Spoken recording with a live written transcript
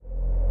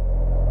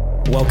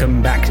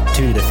Welcome back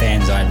to the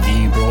Fan's Eye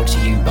View, brought to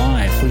you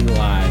by Footy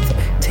Live,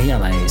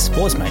 TLA,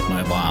 Sportsmate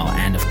Mobile,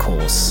 and of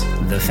course,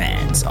 the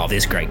fans of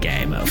this great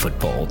game of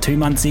football. 2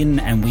 months in,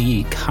 and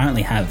we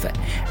currently have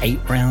 8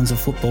 rounds of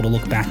football to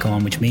look back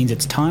on, which means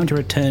it's time to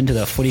return to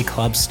the footy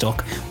club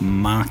stock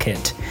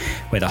market,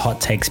 where the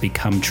hot takes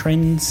become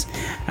trends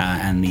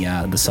and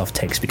the soft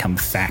takes become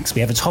facts.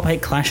 We have a top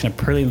 8 clash and a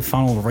prelim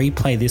final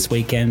replay this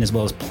weekend, as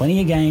well as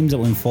plenty of games that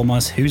will inform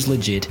us who's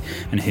legit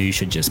and who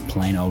should just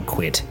plain old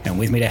quit. And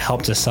with me to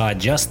help decide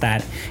just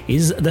that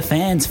is the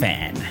fans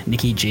fan,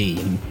 Nicky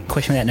G.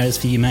 Question without notice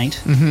for you, mate.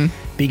 Mm-hmm.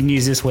 Big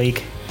news this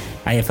week,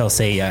 AFL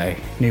CEO,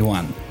 new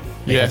one.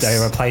 Yes. They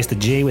replaced the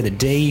G with a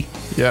D.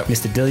 Yep.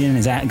 Mr. Dillion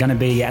is going to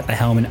be at the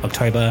helm in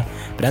October.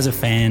 But as a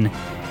fan,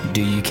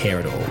 do you care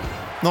at all?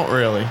 Not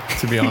really,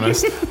 to be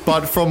honest.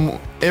 But from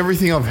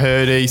everything I've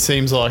heard, he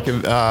seems like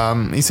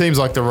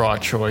the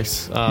right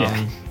choice.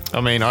 Yeah. I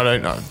mean, I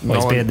don't know.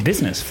 Well, he's been at the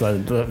business for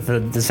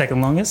the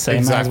second longest, so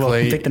exactly. you might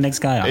as well pick the next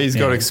guy up. He's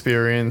got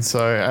experience,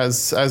 so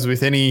as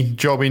with any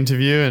job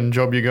interview and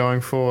job you're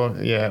going for,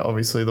 yeah,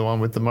 obviously the one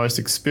with the most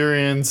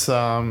experience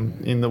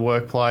in the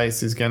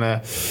workplace is going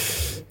to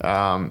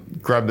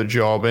grab the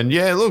job. And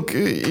yeah, look,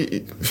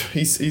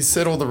 he's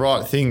said all the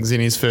right things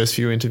in his first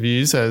few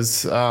interviews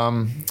as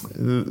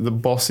the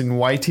boss in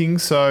waiting.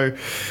 So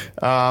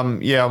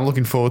yeah, I'm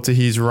looking forward to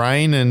his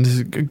reign.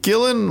 And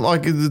Gillen,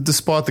 like,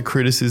 despite the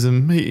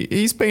criticism,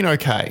 he's been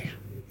okay.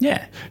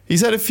 Yeah.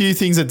 He's had a few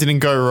things that didn't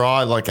go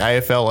right, like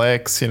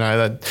AFLX,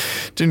 that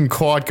didn't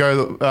quite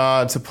go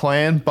to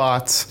plan.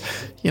 But,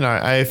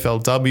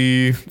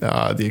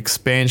 AFLW, the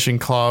expansion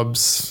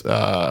clubs,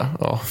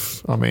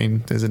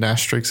 there's an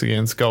asterisk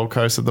against Gold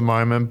Coast at the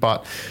moment.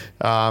 But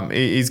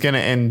he's going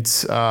to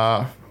end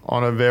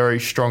on a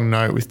very strong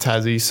note with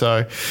Tassie.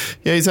 So,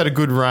 yeah, he's had a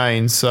good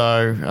reign.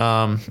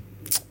 So,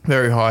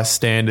 very high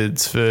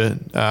standards for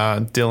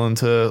Dylan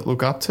to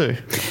look up to.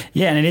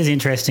 Yeah, and it is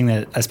interesting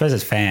that, I suppose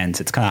as fans,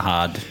 it's kind of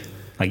hard.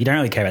 Like, you don't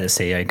really care about the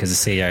CEO because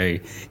the CEO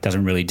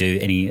doesn't really do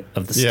any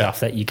of the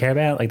stuff that you care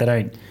about.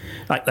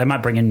 Like, they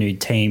might bring in new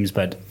teams,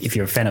 but if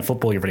you're a fan of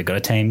football, you've already got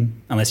a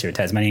team. Unless you're a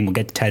Tasmanian, we'll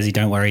get to Tassie.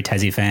 Don't worry,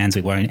 Tassie fans,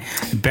 we won't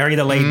bury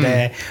the lead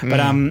there.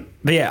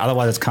 But yeah,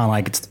 otherwise it's kind of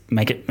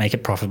like make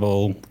it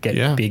profitable,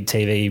 get big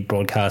TV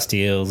broadcast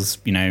deals.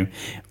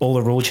 All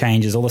the rule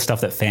changes, all the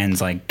stuff that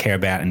fans care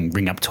about and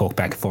bring up talk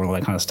back for, all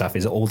that kind of stuff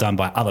is all done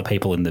by other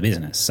people in the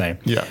business. So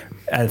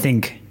I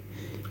think.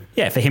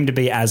 Yeah, for him to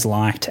be as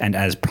liked and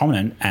as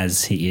prominent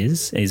as he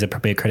is a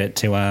big credit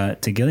to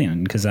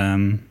Gillian because,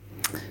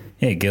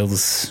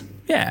 Gil's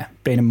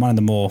been one of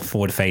the more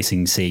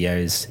forward-facing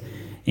CEOs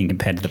in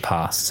compared to the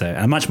past.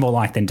 So much more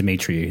liked than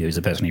Dimitri, who's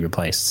the person he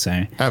replaced.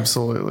 So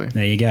absolutely,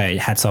 there you go.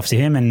 Hats off to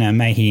him, and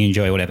may he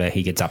enjoy whatever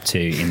he gets up to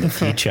in the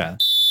future.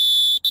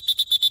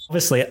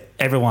 Obviously,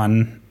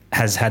 everyone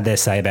has had their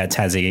say about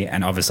Tassie,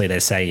 and obviously their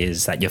say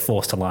is that you're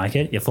forced to like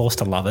it, you're forced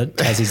to love it.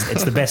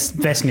 It's the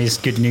best news,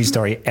 good news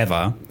story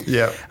ever.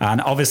 Yeah. And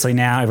obviously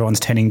now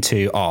everyone's turning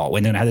to,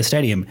 when they're going to have the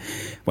stadium,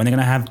 when they're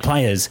going to have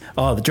players,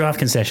 the draft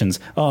concessions,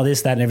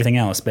 this, that, and everything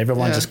else. But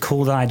everyone just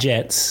cool their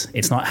jets.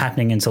 It's not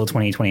happening until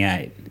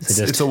 2028.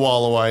 So it's a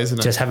while away, isn't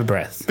it? Just have a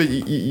breath. But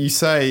you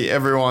say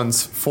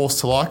everyone's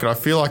forced to like it. I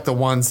feel like the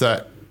ones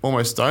that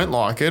almost don't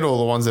like it, or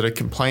the ones that are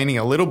complaining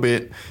a little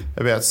bit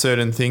about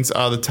certain things,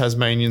 are the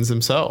Tasmanians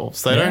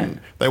themselves.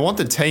 They want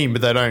the team,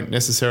 but they don't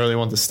necessarily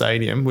want the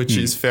stadium, which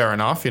is fair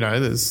enough.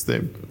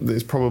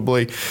 There's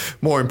probably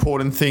more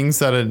important things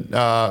that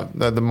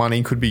the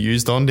money could be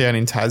used on down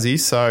in Tassie,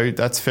 so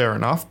that's fair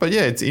enough. But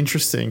yeah, it's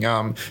interesting.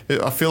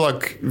 I feel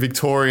like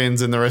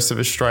Victorians and the rest of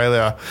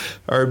Australia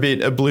are a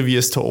bit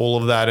oblivious to all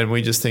of that, and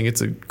we just think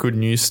it's a good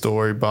news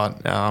story.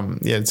 But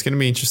it's going to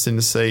be interesting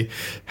to see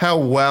how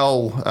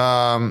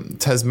well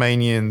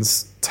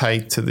Tasmanians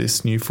take to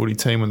this new footy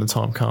team when the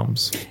time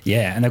comes.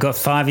 Yeah, and they've got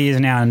 5 years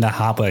now, and the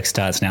hard work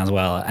starts now as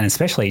well. And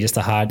especially just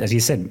the hard, as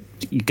you said,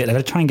 they've got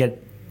to try and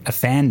get a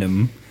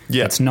fandom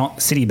that's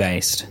not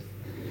city-based.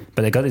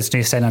 But they've got this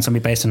new stadium that's going to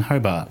be based in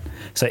Hobart.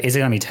 So is it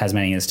going to be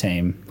Tasmania's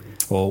team?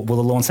 Or will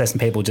the Launceston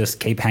people just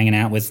keep hanging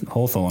out with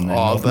Hawthorn and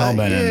North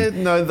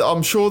Melbourne?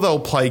 I'm sure they'll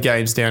play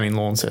games down in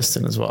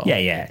Launceston as well.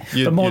 Yeah.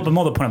 But more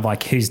the point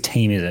of whose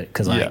team is it?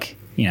 Because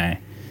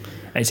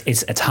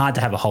it's hard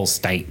to have a whole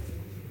state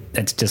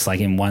that's just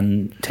in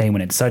one team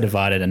when it's so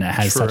divided and it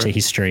has such a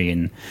history,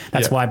 and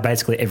that's why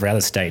basically every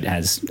other state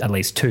has at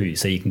least 2.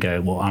 So you can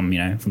go, well,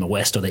 I'm from the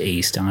west or the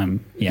east.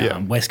 I'm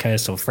West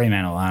Coast or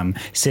Fremantle. I'm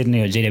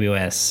Sydney or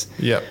GWS.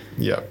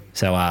 Yep.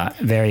 So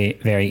very,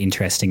 very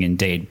interesting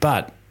indeed.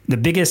 But the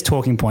biggest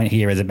talking point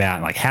here is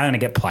about how they're going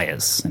to get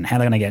players and how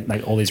they're going to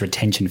get all these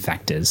retention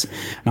factors.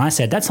 And I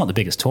said that's not the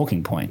biggest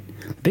talking point.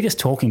 The biggest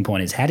talking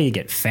point is how do you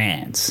get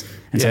fans?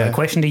 And so the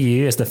question to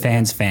you as the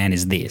fans fan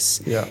is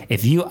this.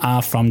 If you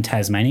are from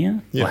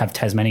Tasmania or have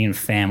Tasmanian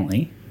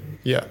family,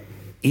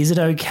 is it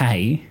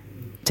okay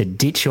to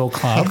ditch your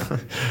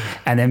club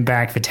and then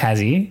barrack for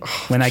Tassie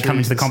when they come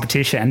into the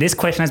competition? And this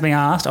question has been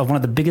asked of one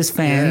of the biggest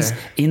fans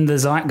in the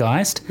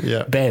zeitgeist,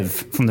 Bev,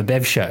 from the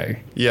Bev Show.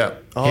 Yeah.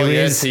 Oh,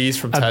 yes, he is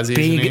from Tassie,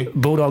 big isn't he?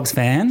 Bulldogs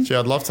fan. Gee,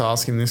 I'd love to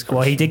ask him this question.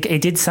 Well, he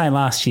did say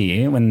last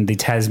year when the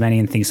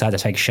Tasmanian thing started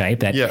to take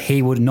shape that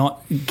he would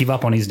not give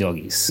up on his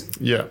doggies.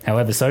 Yeah.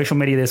 However, social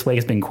media this week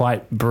has been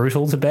quite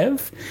brutal to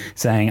Bev,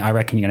 saying, I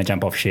reckon you're going to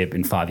jump off ship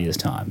in 5 years'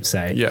 time.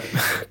 So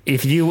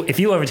if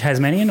you were a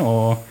Tasmanian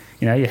or,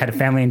 you had a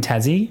family in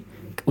Tassie,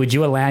 would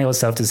you allow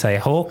yourself to say,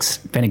 Hawks,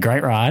 been a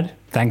great ride.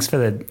 Thanks for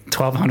the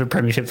 1,200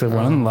 premierships we've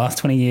won in the last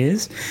 20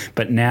 years.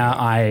 But now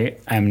I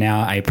am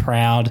now a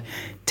proud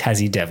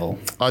Tassie Devil.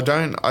 I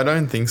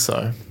don't think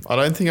so. I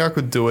don't think I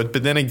could do it.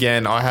 But then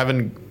again, I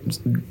haven't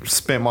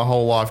spent my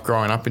whole life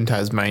growing up in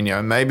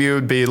Tasmania. Maybe it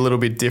would be a little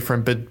bit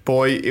different. But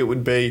boy, it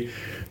would be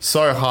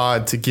so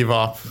hard to give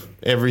up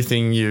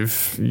everything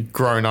you've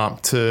grown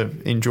up to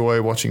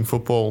enjoy watching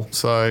football.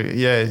 So,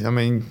 yeah, I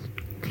mean...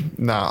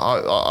 No,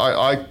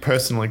 I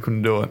personally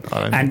couldn't do it.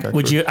 I don't think I could.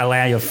 Would you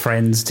allow your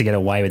friends to get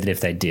away with it if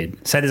they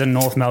did? Say there's a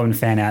North Melbourne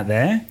fan out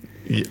there.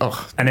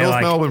 Yeah, and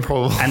North Melbourne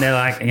probably. And they're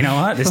like, you know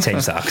what? This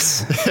team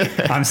sucks.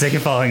 I'm sick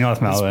of following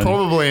North Melbourne. It's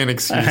probably an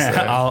excuse there.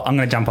 I'm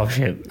going to jump off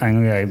ship.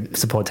 I'm going to go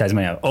support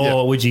Tasmania.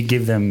 Or would you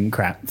give them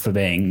crap for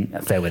being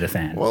a fair weather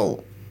fan?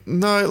 Well...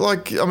 No,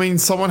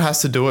 someone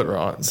has to do it,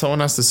 right? Someone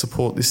has to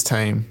support this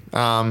team.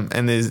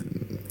 And there's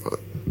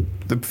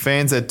the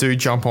fans that do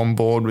jump on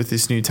board with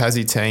this new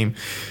Tassie team.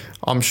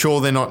 I'm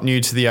sure they're not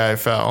new to the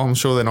AFL. I'm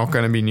sure they're not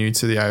going to be new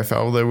to the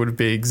AFL. There would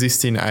be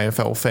existing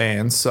AFL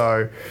fans.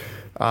 So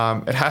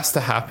it has to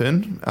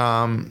happen.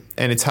 And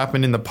it's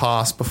happened in the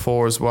past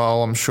before as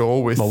well, I'm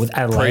sure, with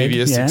Adelaide,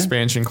 previous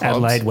expansion clubs.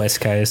 Adelaide, West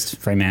Coast,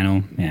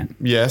 Fremantle,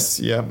 Yes,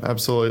 yeah,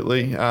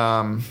 absolutely.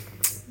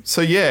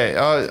 So,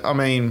 I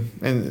mean,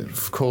 and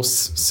of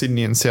course,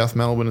 Sydney and South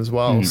Melbourne as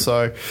well.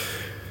 So,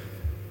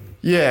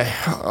 it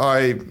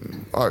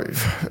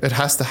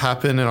has to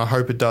happen, and I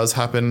hope it does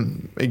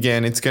happen.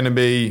 Again, it's going to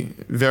be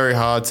very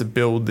hard to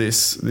build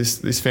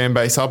this fan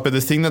base up. But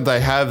the thing that they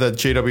have that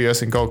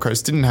GWS and Gold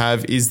Coast didn't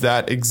have is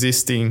that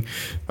existing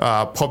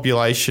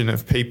population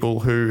of people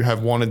who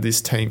have wanted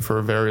this team for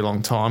a very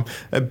long time.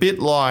 A bit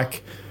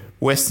like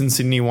Western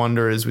Sydney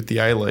Wanderers with the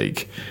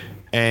A-League.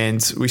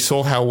 And we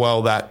saw how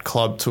well that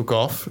club took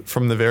off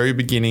from the very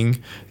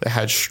beginning. They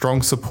had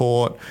strong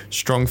support,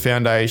 strong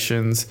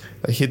foundations.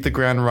 They hit the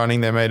ground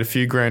running. They made a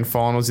few grand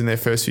finals in their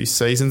first few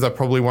seasons. That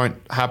probably won't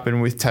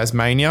happen with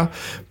Tasmania,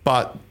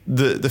 but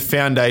the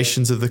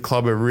foundations of the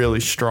club are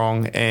really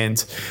strong, and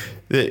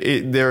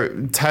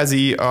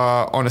Tassie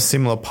are on a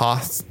similar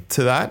path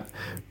to that.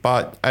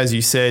 But as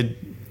you said,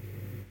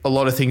 a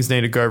lot of things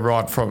need to go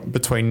right from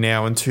between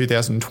now and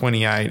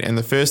 2028. And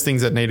the first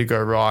things that need to go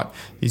right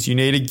is you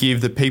need to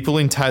give the people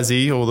in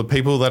Tassie, or the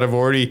people that have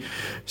already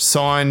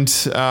signed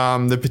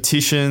the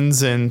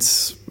petitions and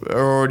are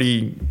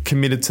already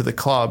committed to the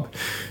club,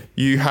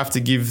 you have to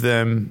give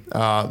them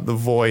the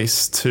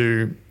voice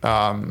to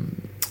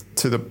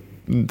the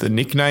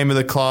nickname of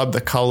the club,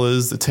 the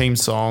colours, the team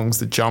songs,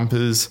 the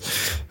jumpers.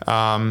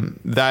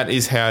 That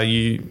is how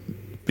you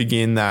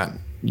begin that,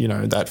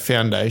 that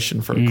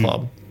foundation for a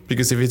club.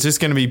 Because if it's just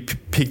going to be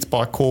picked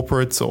by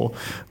corporates or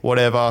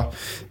whatever,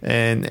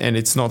 and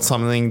it's not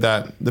something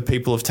that the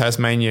people of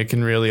Tasmania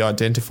can really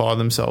identify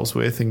themselves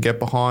with and get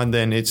behind,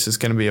 then it's just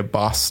going to be a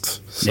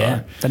bust.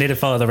 So, they need to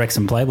follow the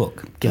Wrexham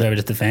playbook. Give it over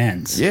to the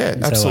fans. Yeah,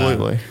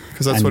 absolutely.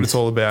 Because that's what it's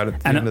all about at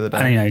the end of the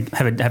day.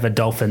 And have a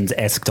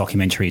Dolphins-esque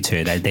documentary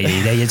too.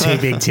 They're your two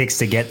big ticks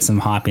to get some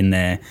hype in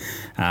there.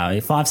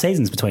 5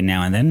 seasons between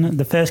now and then.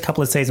 The first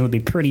couple of seasons would be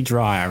pretty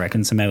dry, I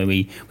reckon. So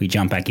maybe we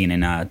jump back in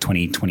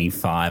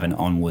 2025 and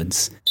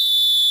onwards.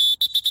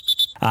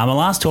 My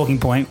last talking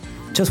point,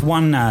 just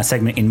one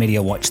segment in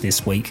Media Watch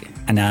this week,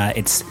 and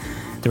it's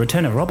the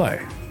return of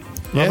Robbo.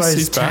 Yes,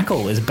 Robbo's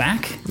tackle is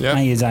back. Yep.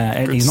 He's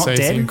not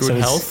dead. Good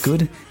health. It's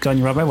good. Good on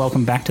you, Robbo.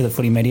 Welcome back to the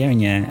Footy Media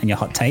and your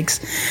hot takes.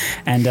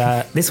 And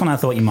this one I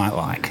thought you might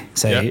like.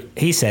 So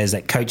he says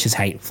that coaches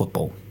hate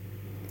football.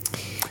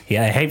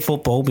 Yeah, they hate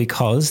football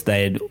because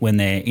when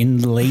they're in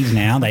the league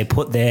now, they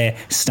put their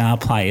star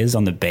players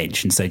on the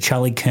bench. And so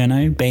Charlie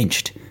Curnow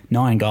benched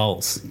 9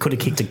 goals. Could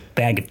have kicked a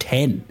bag of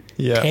 10.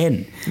 Yeah.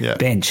 10. Yeah.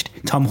 Benched.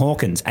 Tom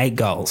Hawkins, 8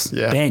 goals.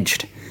 Yeah.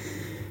 Benched.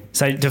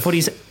 So do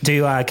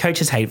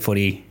coaches hate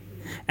footy?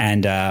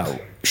 And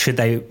should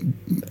they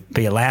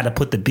be allowed to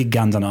put the big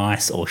guns on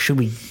ice, or should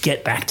we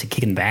get back to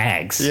kicking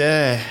bags?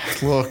 Yeah,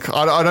 look,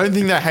 I don't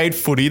think they hate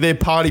footy. They're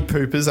party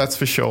poopers, that's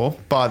for sure.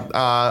 But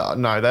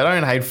no, they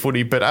don't hate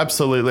footy. But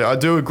absolutely, I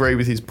do agree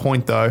with his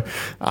point, though.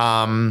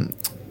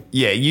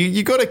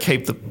 You got to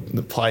keep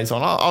the plays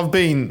on. I've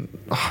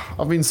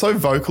been so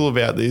vocal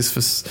about this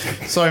for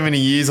so many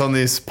years on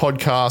this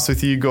podcast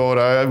with you,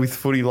 Gordo, with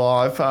Footy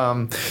Live.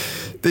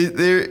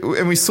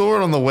 And we saw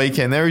it on the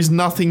weekend. There is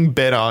nothing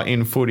better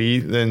in footy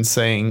than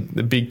seeing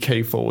the big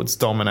key forwards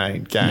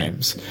dominate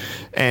games. Yeah.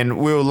 And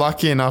we were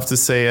lucky enough to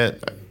see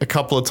it a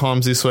couple of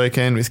times this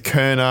weekend with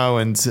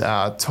Curnow and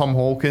Tom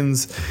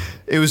Hawkins.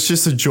 It was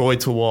just a joy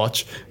to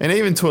watch. And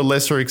even to a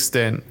lesser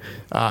extent,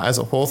 as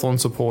a Hawthorn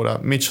supporter,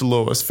 Mitchell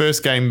Lewis,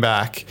 first game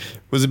back,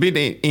 was a bit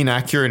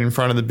inaccurate in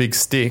front of the big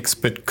sticks,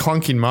 but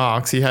clunking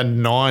marks. He had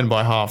 9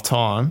 by half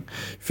time,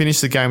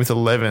 finished the game with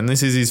 11.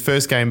 This is his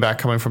first game back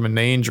coming from a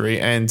knee injury.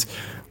 And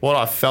what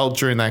I felt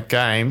during that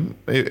game,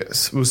 it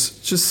was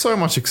just so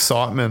much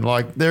excitement.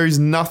 Like, there is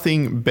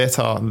nothing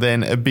better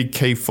than a big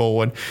key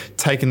forward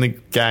taking the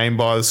game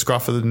by the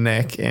scruff of the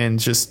neck and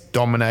just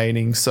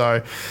dominating.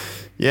 So,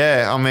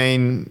 yeah, I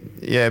mean,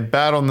 yeah,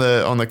 bad on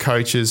the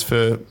coaches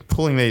for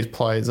pulling these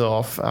plays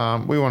off.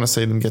 We want to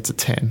see them get to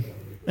 10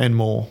 and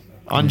more.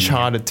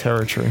 Uncharted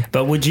territory.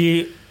 But would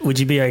you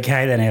be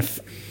okay then if,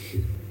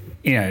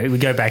 you know, we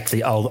go back to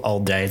the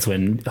old days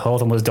when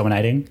Hawthorn was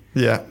dominating?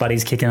 Yeah. But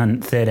he's kicking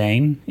on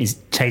 13. He's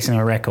chasing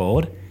a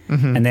record.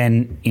 Mm-hmm. And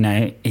then, you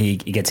know, he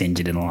gets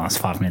injured in the last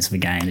 5 minutes of the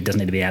game. It doesn't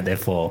need to be out there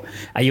for.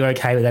 Are you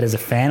okay with that as a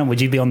fan? Or would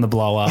you be on the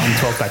blower and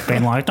talk back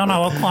being like, don't know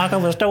what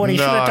Clarko was doing. He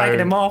should have taken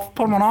him off.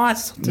 Put him on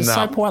ice. It's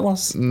so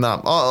pointless. No.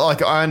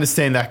 Like, I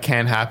understand that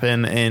can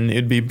happen and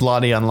it'd be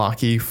bloody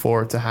unlucky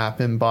for it to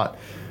happen. But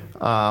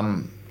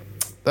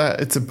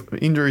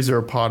injuries are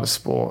a part of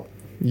sport.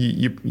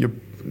 You're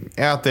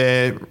out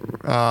there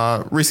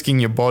risking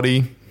your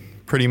body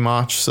pretty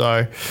much.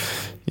 So,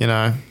 you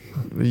know,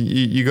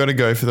 you got to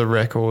go for the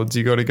records.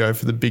 You got to go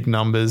for the big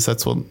numbers.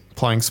 That's what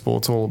playing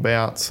sport's all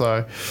about.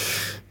 So,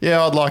 yeah,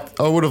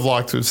 I would have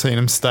liked to have seen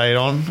him stayed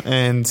on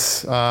and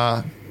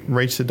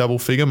reach the double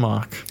figure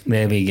mark.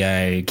 There we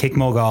go. Kick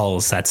more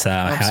goals. That's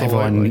how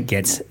everyone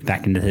gets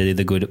back into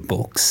the good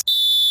books.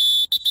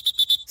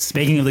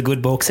 Speaking of the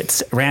good books,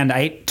 it's round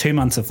 8, 2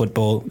 months of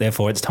football.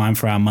 Therefore, it's time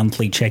for our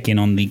monthly check-in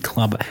on the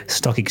club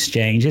stock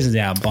exchange. This is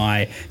our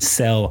buy,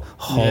 sell,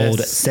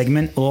 hold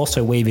segment. We'll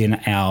also weave in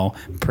our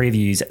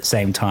previews at the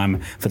same time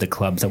for the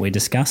clubs that we're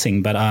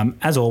discussing. But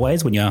as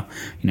always, when you're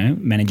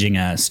managing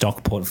a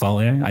stock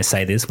portfolio, I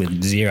say this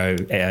with zero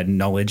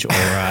knowledge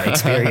or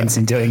experience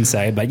in doing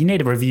so, but you need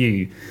to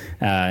review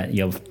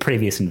your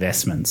previous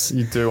investments.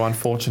 You do,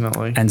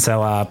 unfortunately. And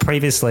so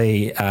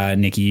previously,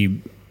 Nick, you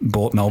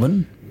bought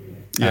Melbourne.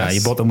 Yes.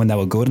 You bought them when they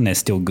were good and they're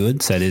still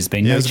good, so there's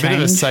been no change. There's a bit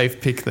of a safe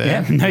pick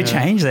there. Yeah,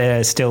 change.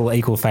 They're still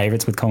equal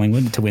favourites with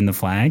Collingwood to win the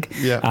flag.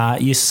 Yeah.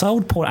 You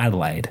sold Port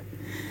Adelaide,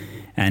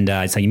 and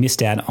so you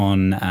missed out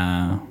on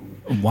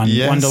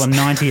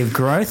 $1.90 of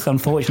growth.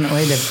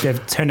 Unfortunately,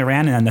 they've turned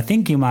around, and I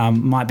think you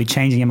might be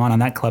changing your mind on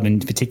that club in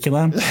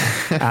particular.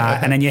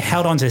 And then you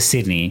held on to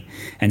Sydney,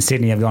 and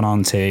Sydney have gone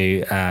on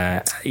to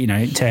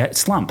to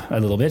slump a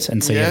little bit,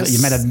 and so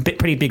you made a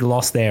pretty big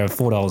loss there of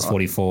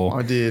 $4.44.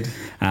 I did,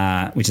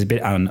 which is a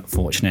bit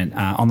unfortunate.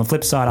 On the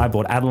flip side, I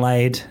bought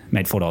Adelaide,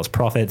 made $4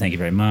 profit. Thank you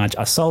very much.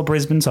 I sold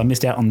Brisbane, so I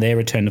missed out on their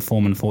return to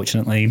form,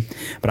 unfortunately.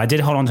 But I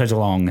did hold on to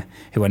Geelong,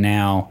 who are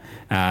now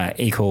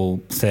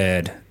equal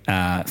third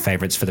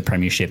favourites for the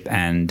premiership,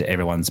 and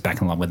everyone's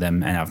back in love with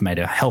them, and I've made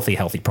a healthy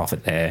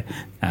profit there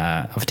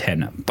of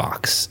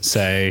 $10.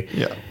 So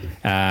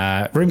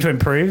room to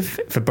improve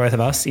for both of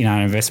us in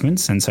our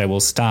investments, and so we'll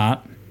start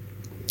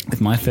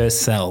with my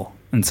first sell.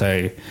 And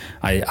so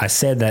I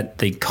said that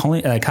the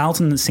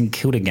Carlton St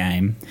Kilda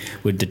game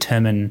would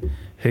determine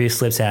who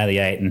slips out of the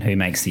 8 and who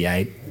makes the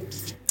 8.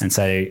 And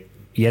so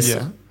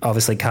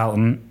obviously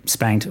Carlton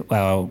spanked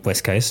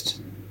West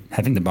Coast,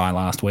 having the bye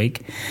last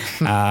week.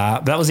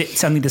 But that was it.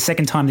 It's only the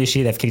second time this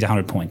year they've kicked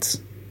 100 points.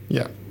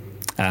 Yeah.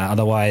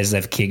 Otherwise,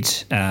 they've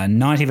kicked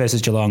 90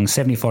 versus Geelong,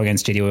 74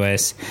 against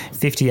GWS,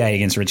 58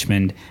 against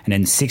Richmond, and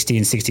then 60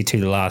 and 62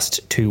 the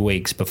last 2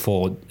 weeks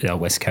before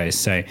West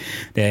Coast. So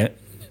they're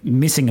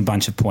missing a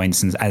bunch of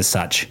points, and as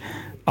such,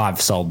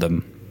 I've sold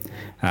them.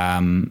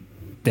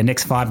 The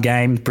next 5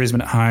 games,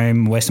 Brisbane at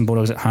home, Western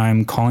Bulldogs at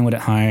home, Collingwood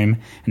at home,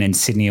 and then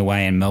Sydney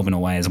away and Melbourne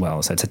away as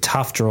well. So it's a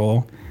tough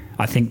draw.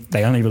 I think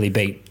they only really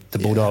beat the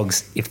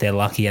Bulldogs if they're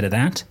lucky out of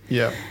that.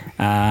 Yeah.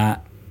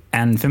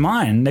 And for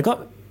mine,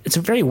 it's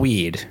very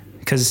weird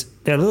because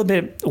they're a little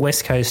bit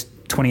West Coast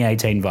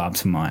 2018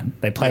 vibes for mine.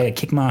 They play a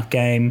kick mark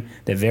game.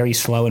 They're very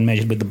slow and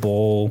measured with the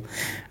ball.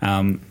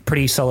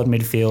 Pretty solid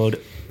midfield,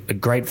 a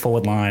great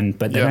forward line,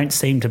 but they don't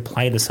seem to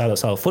play the style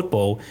of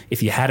football.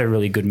 If you had a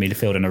really good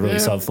midfield and a really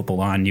solid football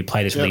line, you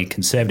play this really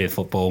conservative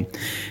football.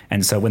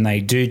 And so when they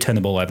do turn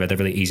the ball over, they're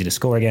really easy to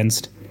score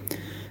against.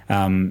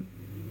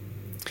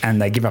 And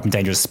they give up in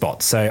dangerous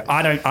spots. So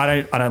I don't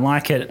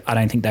like it. I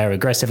don't think they're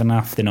aggressive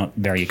enough. They're not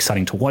very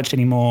exciting to watch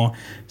anymore.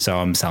 So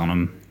I'm selling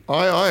them.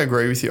 I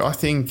agree with you. I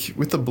think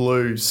with the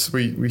Blues,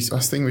 I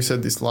think we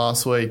said this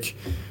last week,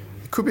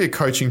 it could be a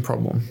coaching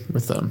problem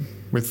with them,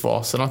 with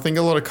Voss. And I think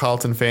a lot of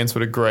Carlton fans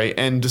would agree.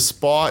 And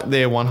despite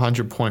their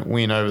 100-point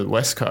win over the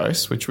West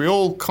Coast, which we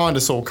all kind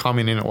of saw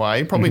coming in a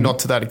way, probably not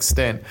to that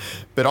extent,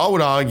 but I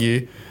would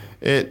argue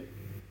it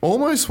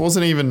almost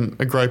wasn't even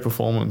a great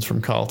performance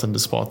from Carlton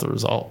despite the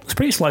result. It was a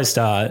pretty slow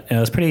start, and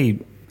it was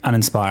pretty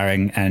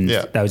uninspiring, and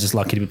they were just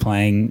lucky to be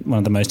playing one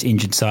of the most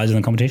injured sides in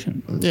the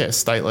competition. Yeah,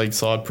 state league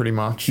side pretty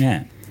much.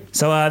 Yeah.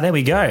 So there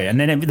we go. And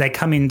then they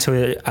come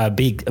into a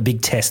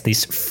big test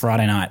this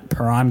Friday night,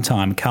 prime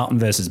time, Carlton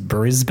versus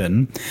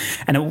Brisbane.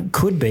 And it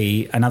could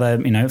be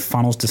another,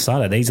 finals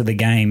decider. These are the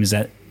games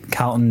that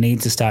Carlton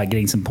needs to start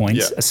getting some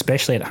points,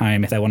 especially at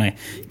home if they want to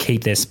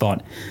keep their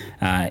spot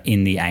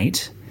in the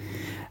 8.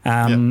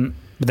 But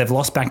they've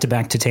lost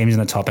back-to-back to teams in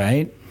the top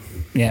 8.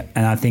 Yeah,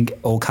 and I think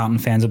all Carlton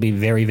fans will be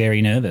very,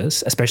 very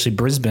nervous, especially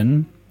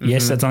Brisbane.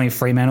 Yes, that's only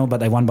Fremantle, but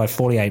they won by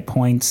 48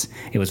 points.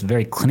 It was a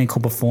very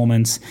clinical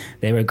performance.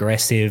 They were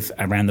aggressive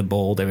around the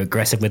ball. They were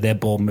aggressive with their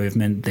ball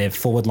movement. Their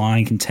forward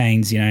line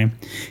contains,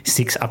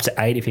 6 up to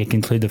 8 if you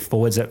include the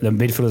forwards, the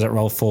midfielders that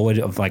roll forward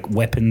of like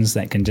weapons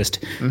that can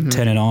just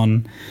turn it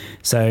on.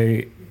 So,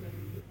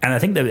 and I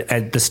think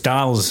the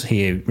styles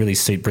here really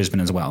suit Brisbane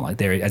as well.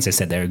 Like as I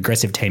said, they're an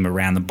aggressive team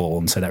around the ball,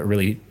 and so that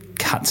really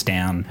cuts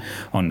down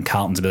on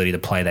Carlton's ability to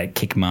play that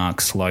kick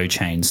mark, slow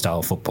chain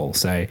style football.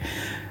 So,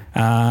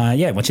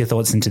 what's your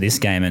thoughts into this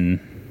game and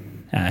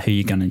who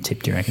you going to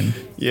tip, do you reckon?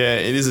 Yeah,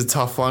 it is a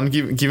tough one.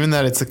 Given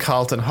that it's a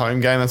Carlton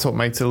home game, that's what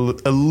makes it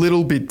a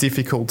little bit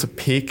difficult to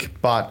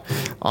pick. But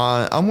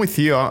I'm with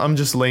you. I'm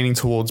just leaning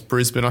towards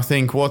Brisbane. I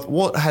think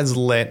what has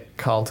let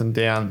Carlton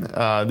down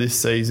this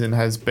season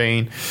has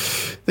been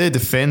their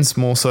defence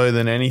more so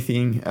than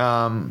anything.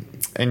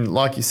 And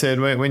like you said,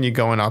 when you're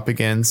going up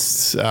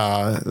against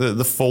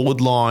the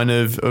forward line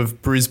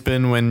of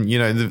Brisbane, when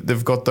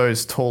they've got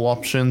those tall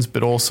options,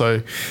 but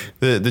also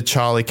the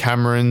Charlie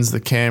Camerons, the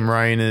Cam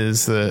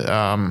Rayners, the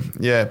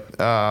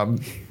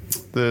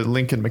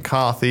Lincoln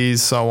McCarthys,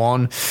 so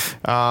on.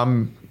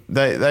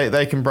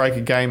 They can break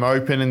a game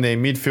open, and their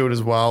midfield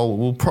as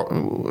well.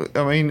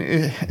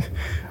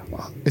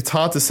 It's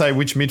hard to say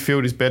which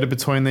midfield is better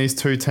between these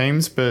two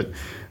teams, but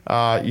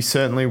you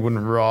certainly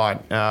wouldn't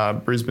write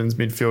Brisbane's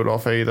midfield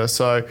off either.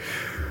 So,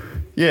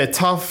 yeah,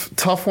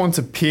 tough one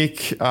to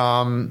pick.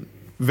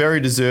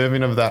 Very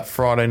deserving of that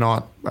Friday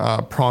night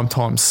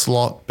primetime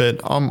slot, but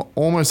I'm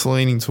almost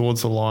leaning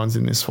towards the Lions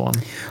in this one.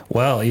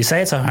 Well, you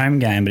say it's a home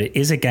game, but it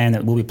is a game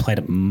that will be played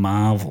at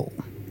Marvel.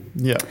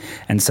 Yeah.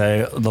 And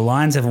so the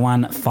Lions have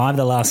won 5 of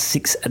the last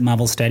 6 at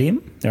Marvel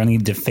Stadium. Their only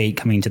defeat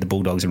coming to the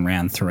Bulldogs in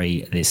round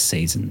 3 this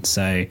season.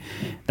 So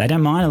they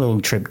don't mind a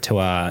little trip to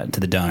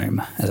the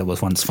Dome, as it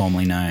was once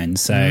formerly known.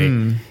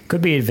 So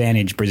could be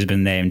advantage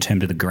Brisbane there in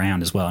terms of the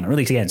ground as well. And it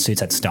really suits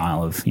that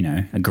style of,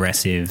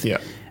 aggressive,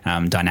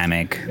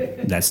 dynamic,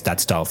 that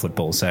style of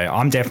football. So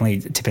I'm definitely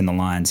tipping the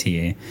Lions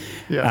here.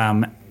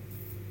 Yeah.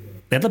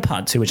 The other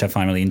part too, which I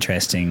find really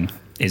interesting,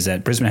 is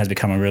that Brisbane has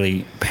become a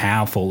really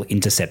powerful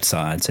intercept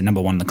side. So number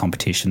 1 in the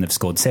competition, they've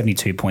scored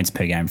 72 points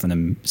per game from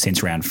them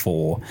since round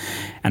 4.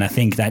 And I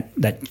think that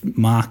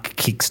mark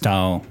kick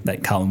style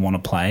that Carlton want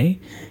to play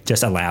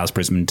just allows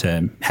Brisbane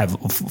to have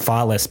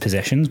far less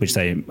possessions, which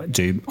they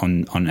do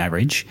on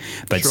average,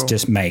 but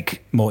just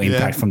make more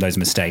impact from those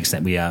mistakes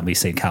that we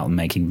see Carlton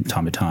making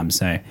time to time.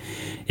 So,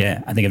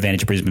 yeah, I think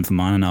advantage Brisbane for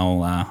mine, and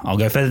I'll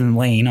go further than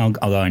lean. I'll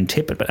go and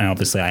tip it, but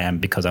obviously I am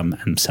because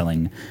I'm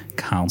selling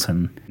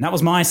Carlton. And that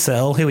was my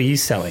sell. Who are you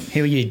selling?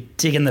 Who are you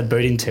digging the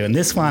boot into? And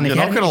this one, you're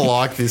not going to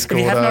like this,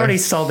 Gordo. If you haven't already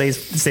sold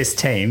this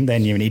team,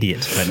 then you're an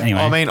idiot. But anyway,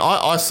 I mean,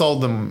 I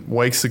sold them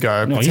weeks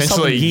ago,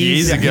 potentially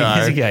years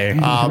ago.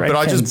 But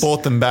I just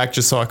bought them back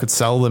just so I could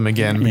sell them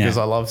again because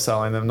I love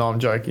selling them. No, I'm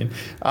joking.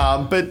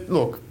 But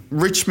look,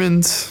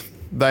 Richmond,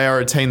 they are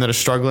a team that are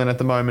struggling at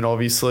the moment,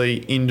 obviously.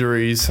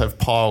 Injuries have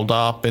piled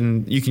up,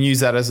 and you can use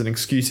that as an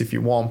excuse if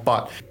you want.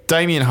 But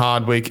Damien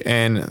Hardwick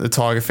and the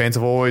Tiger fans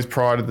have always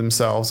prided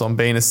themselves on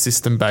being a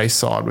system-based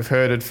side. We've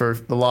heard it for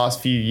the last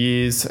few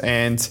years,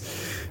 and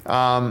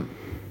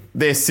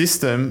their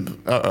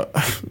system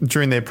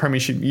during their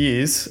premiership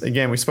years,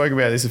 again, we spoke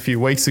about this a few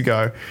weeks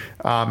ago,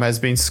 has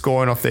been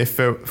scoring off their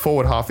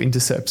forward half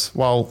intercepts.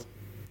 Well,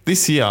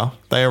 this year,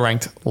 they are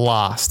ranked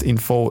last in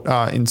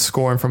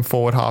scoring from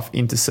forward half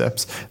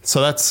intercepts.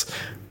 So that's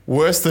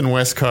worse than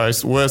West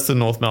Coast, worse than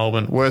North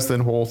Melbourne, worse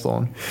than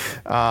Hawthorn.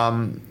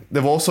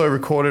 They've also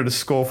recorded a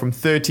score from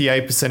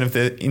 38% of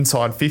their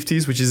inside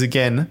 50s, which is,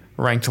 again,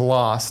 ranked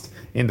last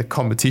in the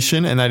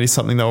competition, and that is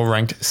something they were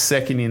ranked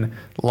second in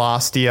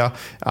last year.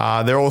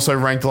 They're also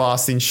ranked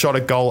last in shot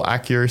at goal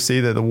accuracy.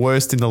 They're the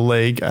worst in the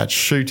league at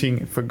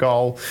shooting for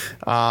goal.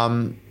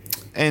 You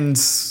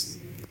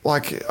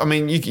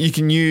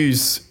can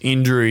use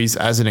injuries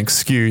as an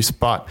excuse,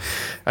 but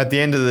at the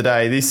end of the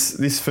day,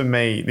 this for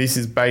me, this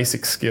is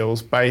basic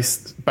skills,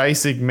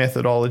 basic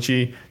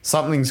methodology.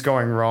 Something's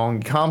going wrong.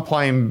 You can't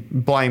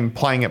blame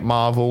playing at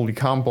Marvel. You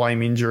can't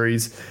blame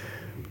injuries.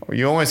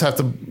 You almost have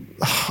to.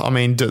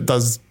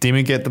 Does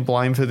Dimmer get the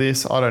blame for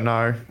this? I don't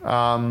know.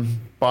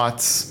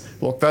 But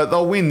look,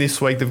 they'll win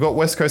this week. They've got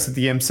West Coast at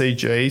the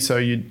MCG, so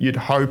you'd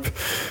hope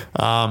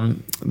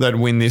they'd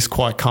win this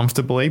quite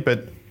comfortably,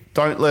 but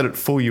don't let it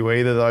fool you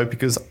either, though,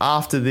 because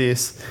after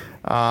this,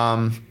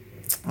 they'll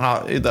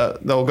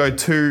go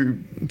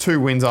two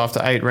wins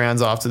after 8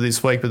 rounds after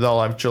this week, but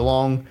they'll have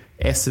Geelong,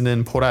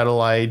 Essendon, Port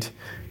Adelaide,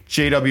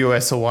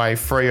 GWS away,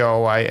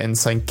 Freo away, and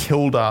St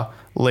Kilda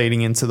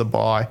leading into the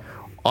bye.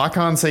 I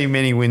can't see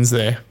many wins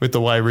there with the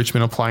way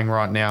Richmond are playing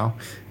right now.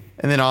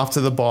 And then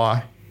after the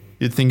bye,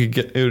 you'd think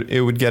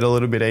it would get a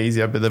little bit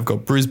easier, but they've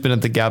got Brisbane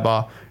at the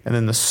Gabba and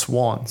then the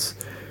Swans.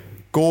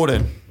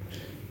 Gordon,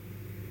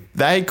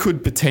 they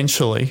could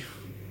potentially,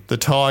 the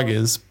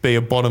Tigers, be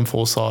a bottom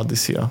 4 side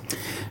this year.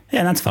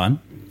 Yeah, that's fun.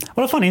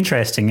 What I find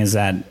interesting is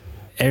that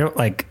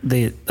like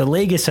the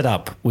league is set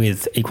up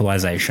with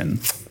equalisation,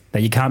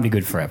 that you can't be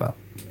good forever.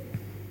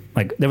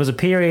 Like there was a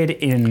period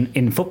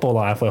in football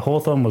life where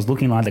Hawthorn was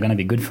looking like they're going to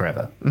be good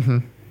forever. Mm-hmm.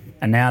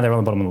 And now they're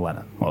on the bottom of the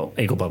ladder. Well,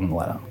 equal bottom of the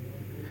ladder.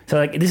 So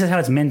like this is how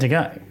it's meant to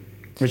go.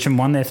 Richmond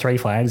won their 3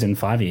 flags in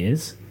 5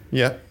 years.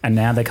 Yeah. And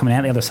now they're coming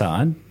out the other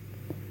side.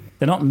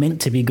 They're not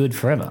meant to be good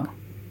forever.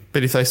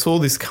 But if they saw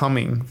this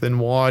coming, then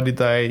why did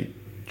they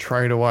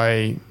trade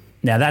away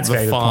now that's the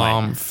very good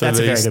farm point. for That's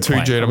a very these good 2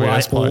 point.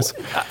 GWS players?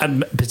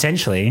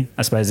 Potentially,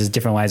 I suppose there's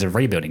different ways of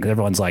rebuilding because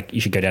everyone's like, you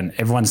should go down.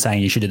 Everyone's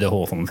saying you should do the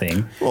Hawthorn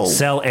thing. Well,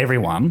 sell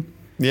everyone.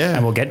 Yeah.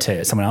 And we'll get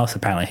to someone else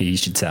apparently who you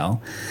should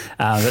sell.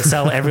 But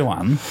sell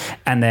everyone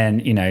and then,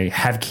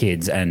 have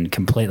kids and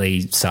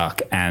completely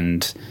suck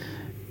and,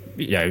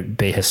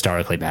 be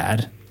historically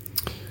bad.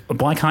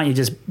 But why can't you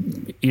just,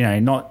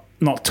 not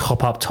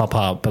top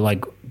up, but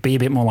like be a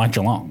bit more like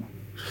Geelong?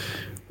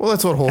 Well,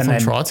 that's what Hawthorn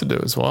tried to do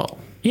as well.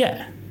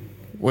 Yeah.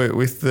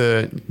 With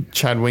the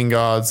Chad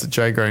Wingards, the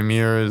Jay Gray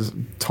Mirrors,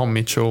 Tom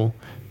Mitchell,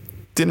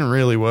 didn't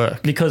really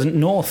work. Because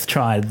North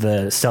tried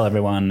the sell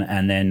everyone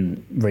and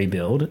then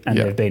rebuild, and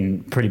they've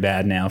been pretty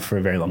bad now for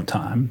a very long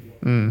time.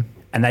 Mm.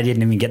 And they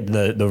didn't even get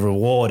the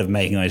reward of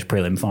making those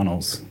prelim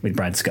finals with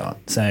Brad Scott.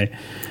 So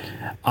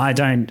I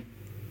don't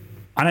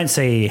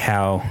see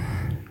how...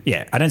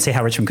 Yeah, I don't see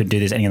how Richmond could do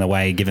this any other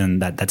way given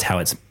that that's how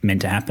it's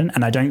meant to happen.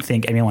 And I don't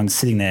think anyone's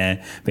sitting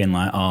there being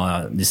like,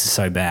 oh, this is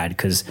so bad,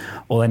 because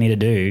all they need to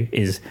do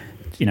is,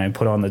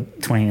 put on the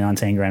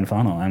 2019 grand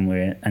final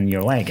and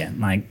you're away again.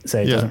 Like, so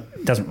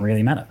it doesn't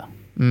really matter.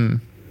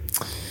 Mm.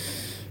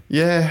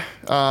 Yeah.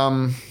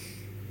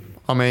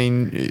 I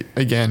mean,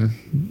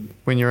 again,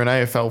 when you're an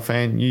AFL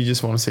fan, you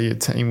just want to see your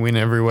team win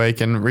every week,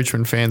 and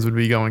Richmond fans would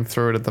be going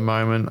through it at the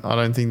moment. I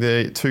don't think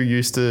they're too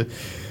used to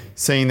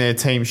seeing their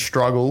team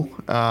struggle.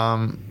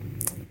 And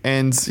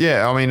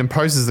it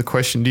poses the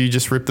question, do you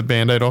just rip the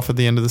Band-Aid off at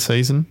the end of the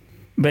season?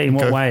 But in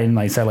what way?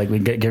 Like, say, we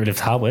get rid of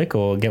Hardwick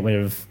or get rid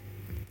of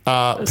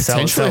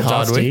potentially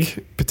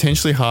Hardwick.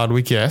 Potentially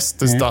Hardwick, yes.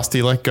 Does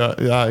Dusty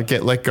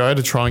get let go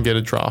to try and get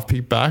a draft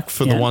pick back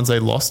for the ones they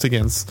lost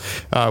against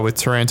with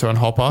Taranto and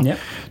Hopper? Yep.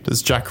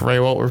 Does Jack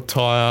Rewalt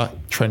retire?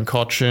 Trent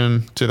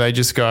Cotchin? Do they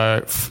just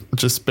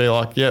be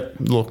like, yep,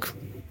 look,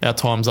 our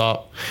time's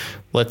up.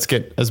 Let's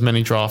get as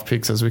many draft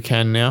picks as we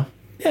can now.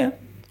 Yeah.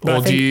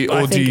 Do you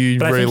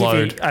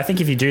reload? I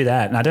think if you do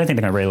that, and I don't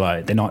think they're going to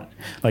reload. They're not,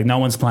 no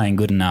one's playing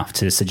good enough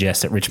to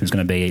suggest that Richmond's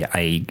going to be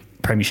a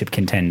premiership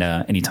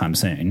contender anytime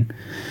soon.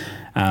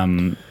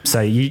 I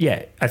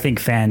think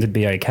fans would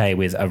be okay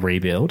with a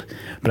rebuild.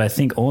 But I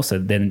think also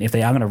then if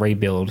they are going to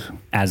rebuild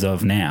as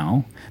of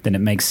now, then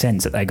it makes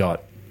sense that they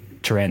got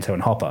Taranto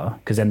and Hopper,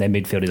 because then their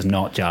midfield is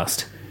not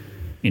just,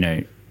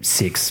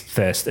 6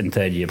 first and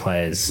third year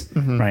players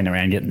running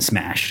around getting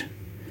smashed.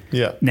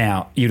 Yeah.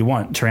 Now, you'd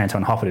want Taranto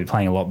and Hopper to be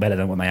playing a lot better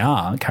than what they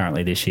are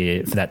currently this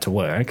year for that to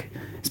work,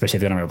 especially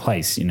if they're going to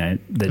replace, the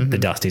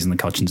Dusties and the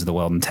Cotchins of the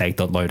world and take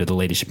the load of the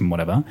leadership and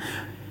whatever.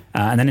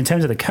 And then in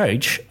terms of the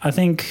coach, I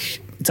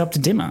think it's up to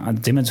Dimmer.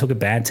 Dimmer took a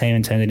bad team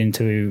and turned it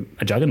into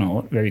a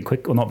juggernaut very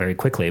quick. Well, not very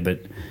quickly, but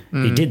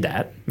he did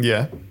that.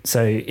 Yeah.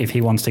 So if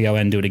he wants to go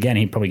and do it again,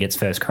 he probably gets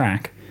first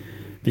crack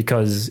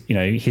because,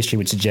 history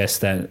would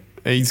suggest that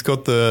he's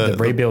got the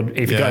rebuild.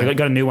 If you've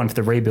got a new one for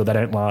the rebuild, they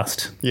don't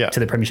last to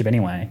the premiership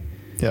anyway.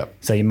 Yeah.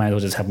 So you may as well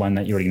just have one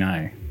that you already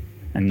know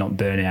and not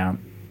burn out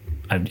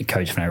a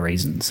coach for no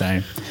reason.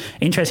 So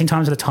interesting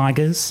times for the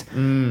Tigers,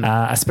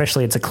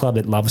 especially it's a club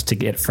that loves to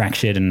get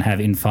fractured and have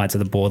infights at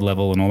the board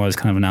level and all those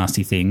kind of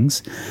nasty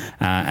things.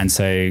 And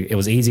so it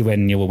was easy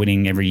when you were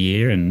winning every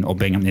year or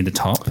being up near the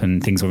top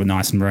and things were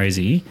nice and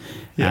rosy.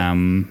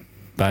 Yeah.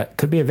 But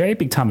could be a very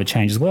big time of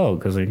change as well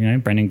because,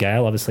 Brendan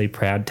Gale, obviously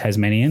proud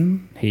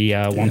Tasmanian. He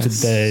wanted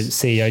the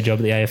CEO job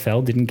at the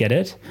AFL, didn't get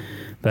it.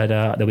 But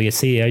there'll be a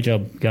CEO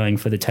job going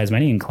for the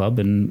Tasmanian club.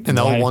 And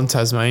they'll want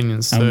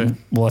Tasmanians too.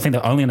 Well, I think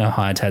they're only going to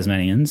hire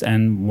Tasmanians.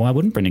 And why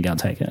wouldn't Brendan Gale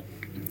take it?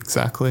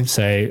 Exactly.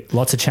 So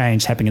lots of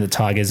change happening at the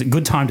Tigers.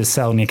 Good time to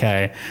sell,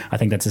 Nico. I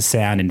think that's a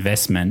sound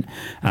investment.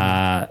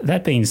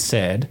 That being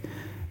said,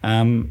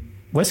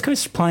 West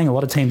Coast playing a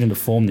lot of teams into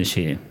form this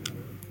year.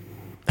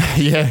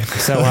 Yeah.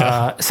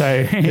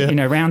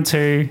 Round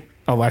two.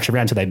 Oh, actually,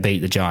 round two they beat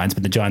the Giants,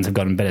 but the Giants have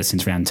gotten better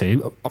since round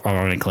two,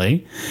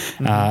 ironically.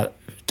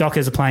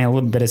 Dockers are playing a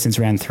little better since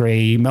round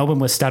 3. Melbourne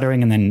was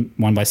stuttering and then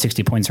won by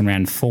 60 points in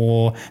round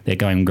 4. They're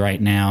going great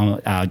now.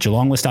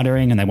 Geelong was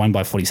stuttering and they won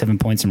by 47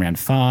 points in round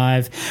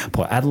 5.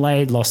 Port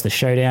Adelaide lost the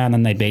showdown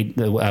and they beat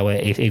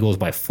the Eagles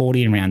by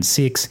 40 in round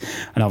 6.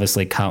 And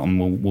obviously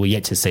Carlton, we'll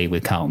yet to see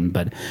with Carlton.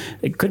 But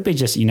it could be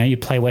just, you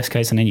play West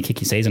Coast and then you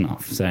kick your season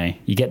off. So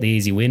you get the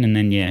easy win and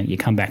then you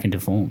come back into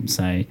form.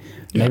 So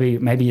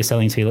maybe you're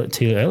selling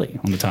too early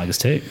on the Tigers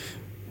too.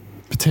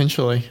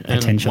 Potentially.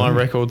 And my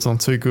record's not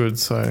too good,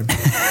 so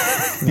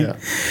yeah.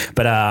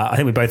 But I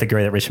think we both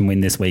agree that Richmond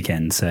win this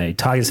weekend. So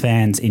Tigers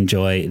fans,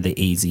 enjoy the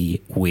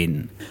easy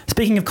win.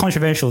 Speaking of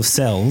controversial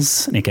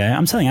sells, Nico,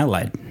 I'm selling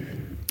Adelaide.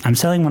 I'm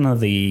selling one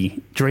of the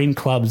dream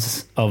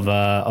clubs of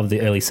the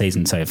early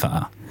season so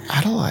far.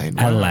 Adelaide.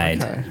 Wow,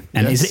 Adelaide. Okay.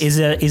 And yes. Is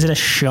it a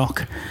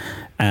shock,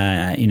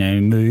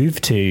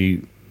 move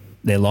to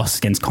their loss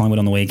against Collingwood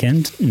on the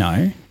weekend?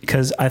 No,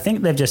 because I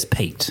think they've just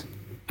peaked.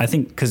 I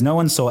think because no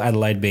one saw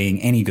Adelaide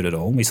being any good at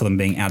all. We saw them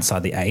being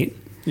outside the 8.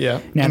 Yeah,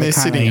 now and they're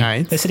sitting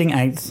 8th. They're sitting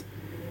 8th,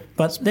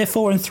 but they're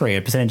 4-3,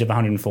 a percentage of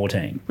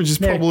 114. Which is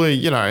probably,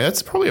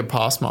 that's probably a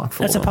pass mark for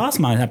them. That's a pass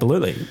mark,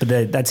 absolutely.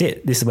 But that's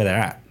it. This is where they're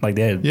at. Like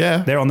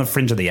they're on the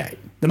fringe of the 8.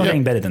 They're not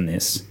getting better than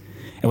this.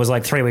 It was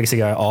like 3 weeks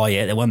ago,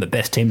 they're one of the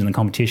best teams in the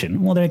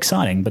competition. Well, they're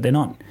exciting, but they're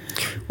not.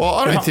 Well,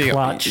 I don't think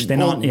clutch. They're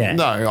not. Yeah.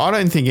 No, I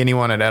don't think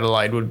anyone at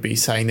Adelaide would be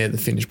saying they're the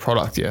finished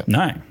product yet.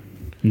 No.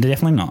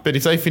 Definitely not. But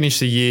if they finish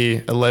the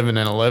year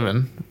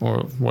 11-11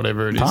 or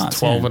whatever it is,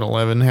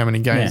 12-11, how many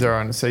games there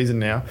are in the season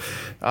now?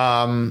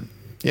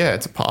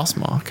 It's a pass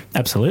mark.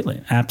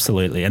 Absolutely.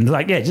 And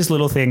just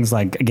little things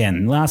like,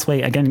 again, last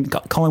week,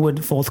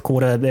 Collingwood, fourth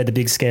quarter, they're the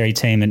big scary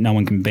team that no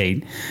one can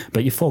beat.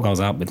 But you're 4 goals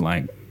up with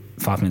 5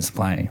 minutes to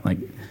play.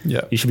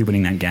 You should be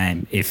winning that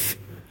game if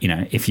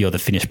you're the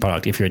finished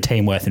product, if you're a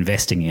team worth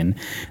investing in.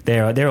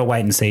 They're a wait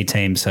and see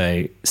team,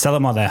 so sell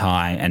them while they're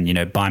high and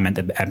buy them at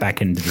the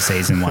back end of the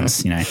season once.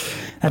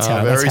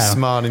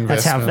 Smart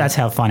investment. That's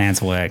how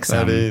finance works.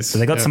 That is. So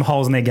they got some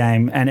holes in their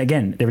game, and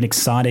again, they're an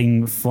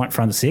exciting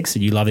front six.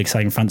 You love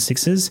exciting front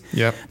sixes.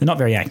 Yep. They're not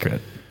very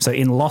accurate. So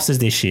in losses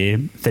this year,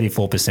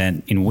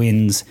 34%. In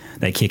wins,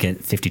 they kick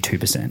it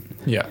 52%.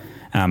 Yeah.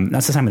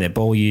 That's the same with their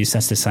ball use.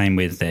 That's the same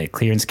with their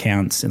clearance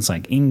counts. It's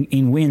like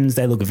in wins,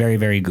 they look very,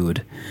 very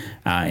good.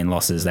 In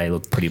losses, they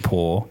look pretty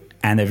poor.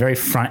 And they're very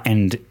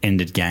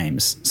front-ended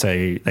games.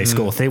 So they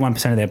score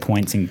 31% of their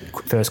points in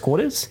first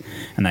quarters,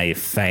 and they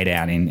fade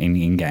out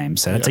in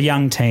games. So that's a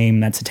young team.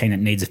 That's a team that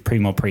needs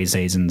pretty more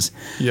pre-seasons.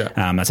 Yeah.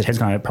 That's a team's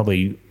going to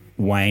probably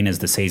wane as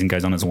the season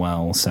goes on as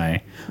well. So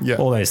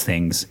all those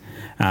things.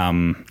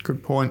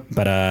 Good point.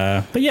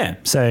 But yeah,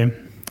 so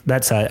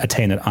that's a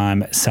team that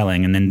I'm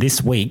selling. And then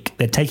this week,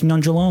 they're taking on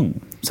Geelong.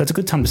 So it's a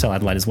good time to sell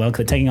Adelaide as well,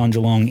 because they're taking on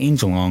Geelong in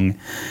Geelong.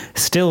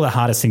 Still the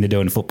hardest thing to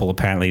do in football,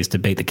 apparently, is to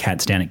beat the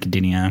Cats down at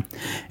Cardinia.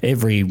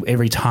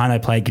 Every time they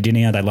play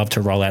Cardinia, they love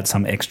to roll out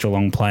some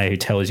ex-Geelong player who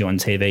tells you on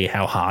TV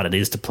how hard it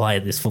is to play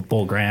at this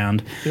football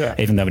ground,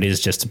 even though it is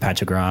just a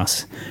patch of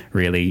grass,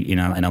 really, in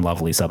a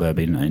lovely suburb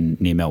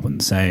near Melbourne.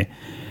 So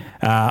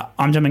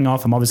I'm jumping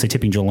off. I'm obviously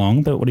tipping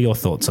Geelong, but what are your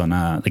thoughts on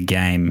the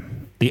game?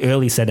 The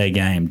early Saturday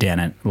game down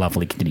at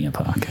lovely Cardinia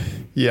Park.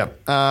 Yeah.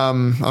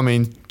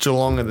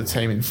 Geelong are the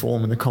team in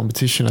form in the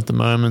competition at the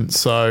moment.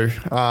 So,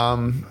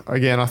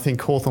 again, I think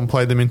Hawthorn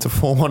played them into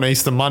form on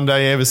Easter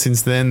Monday. Ever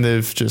since then,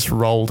 they've just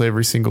rolled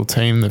every single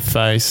team they've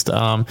faced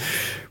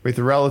with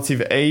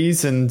relative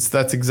ease, and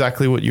that's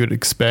exactly what you would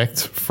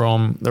expect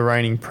from the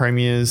reigning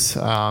premiers.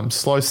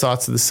 Slow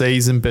starts of the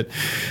season, but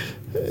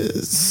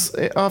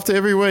after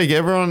every week,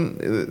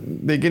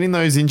 they're getting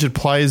those injured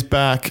players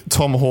back.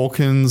 Tom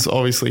Hawkins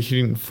obviously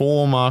hitting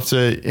form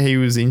after he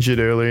was injured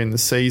earlier in the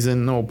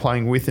season, or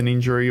playing with an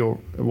injury, or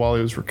while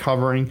he was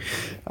recovering.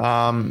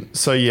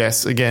 So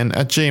yes, again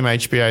at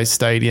GMHBA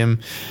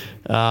Stadium,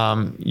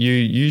 you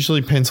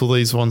usually pencil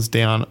these ones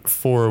down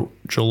for a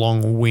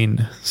Geelong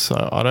win.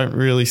 So I don't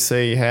really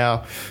see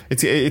how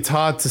it's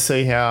hard to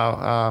see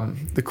how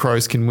the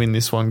Crows can win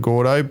this one,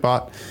 Gordo,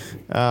 but.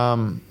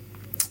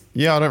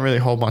 I don't really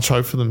hold much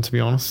hope for them, to be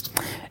honest.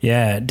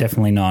 Yeah,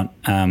 definitely not.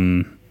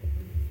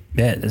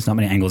 There's not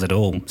many angles at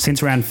all.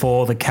 Since round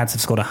 4, the Cats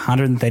have scored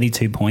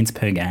 132 points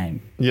per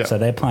game. Yeah. So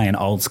they're playing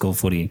old school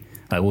footy.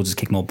 We'll just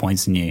kick more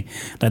points than you.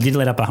 They did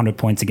let up 100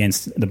 points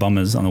against the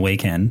Bombers on the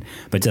weekend,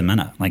 but it doesn't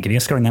matter. If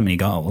you're scoring that many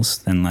goals,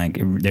 then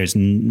there's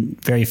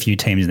very few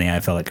teams in the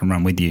AFL that can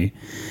run with you.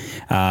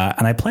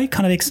 And they play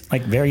kind of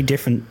very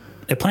different.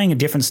 They're playing a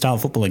different style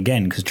of football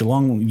again, because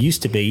Geelong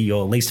used to be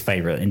your least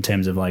favourite in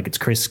terms of it's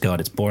Chris Scott,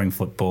 it's boring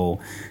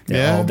football.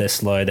 They're old, they're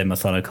slow, they're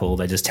methodical,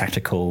 they're just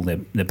tactical, they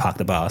park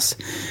the bus.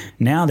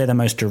 Now they're the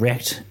most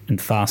direct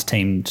and fast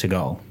team to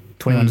goal.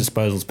 21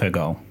 disposals per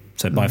goal.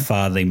 So by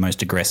far the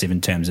most aggressive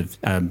in terms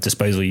of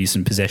disposal use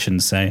and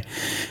possessions. So an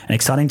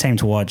exciting team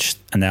to watch,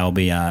 and they'll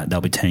be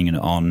turning it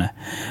on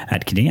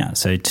at Cardinia.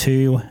 So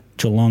 2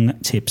 Geelong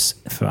tips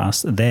for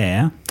us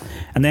there.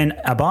 And then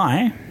our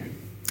buy,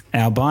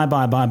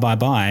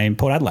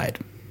 Port Adelaide.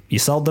 You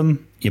sold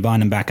them, you're buying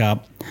them back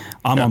up.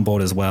 I'm on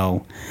board as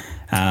well.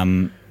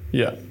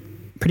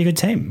 Pretty good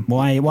team.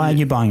 Why are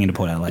you buying into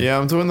Port Adelaide? Yeah,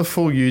 I'm doing the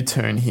full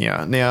U-turn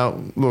here.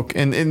 Now, look,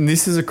 and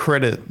this is a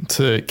credit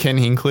to Ken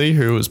Hinkley,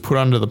 who was put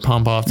under the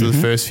pump after the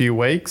first few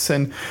weeks.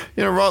 And,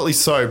 rightly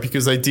so,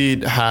 because they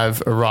did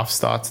have a rough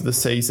start to the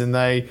season.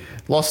 They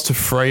lost to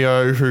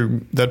Freo,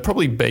 who they'd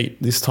probably beat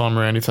this time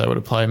around if they were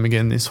to play them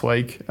again this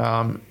week.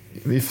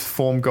 If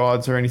form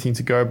guides are anything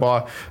to go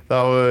by, they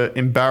were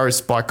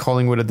embarrassed by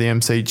Collingwood at the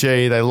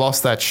MCG. They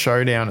lost that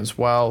showdown as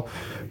well.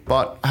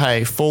 But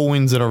hey, 4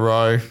 wins in a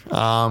row.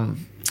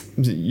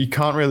 You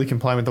can't really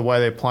complain with the way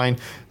they're playing.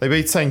 They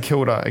beat St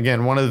Kilda,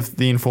 again, one of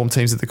the informed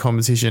teams of the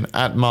competition,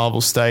 at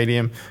Marvel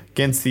Stadium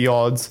against the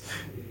odds.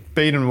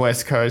 Beaten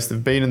West Coast,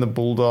 they've beaten the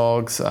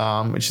Bulldogs,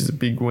 which is a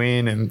big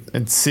win,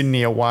 and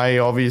Sydney away,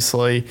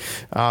 obviously.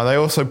 They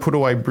also put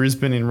away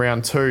Brisbane in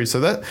round 2. So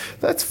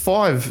that's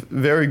 5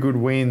 very good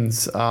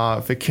wins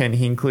for Ken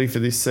Hinkley for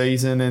this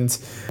season. And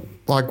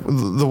like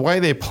the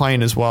way they're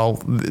playing as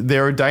well,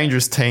 they're a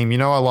dangerous team. You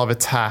know, I love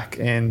attack,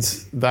 and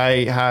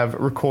they have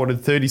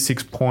recorded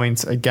 36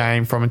 points a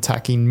game from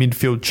attacking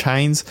midfield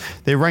chains.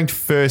 They're ranked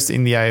first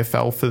in the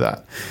AFL for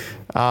that.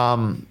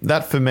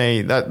 That for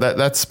me,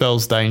 that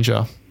spells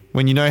danger.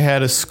 When you know how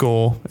to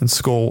score and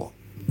score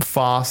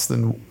fast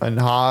and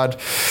hard,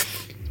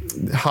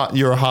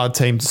 you're a hard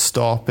team to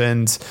stop.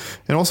 And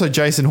also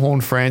Jason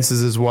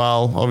Horne-Francis as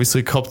well.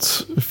 Obviously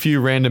copped a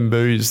few random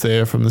boos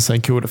there from the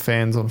St Kilda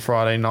fans on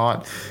Friday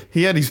night.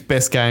 He had his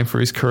best game for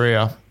his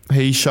career.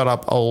 He shut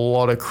up a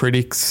lot of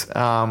critics.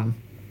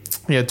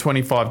 He had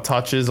 25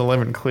 touches,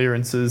 11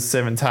 clearances,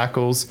 7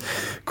 tackles.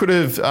 Could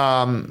have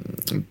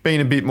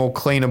been a bit more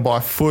cleaner by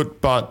foot,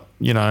 but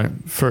you know,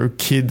 for a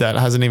kid that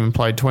hasn't even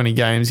played 20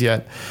 games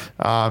yet,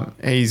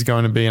 he's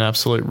going to be an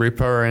absolute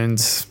ripper. And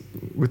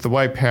with the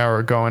way Power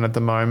are going at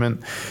the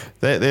moment,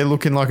 they're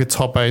looking like a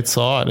top 8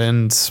 side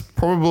and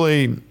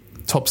probably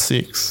top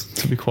 6,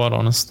 to be quite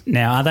honest.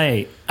 Now, are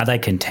they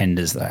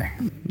contenders though?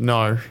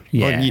 No,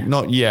 yeah.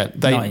 not yet.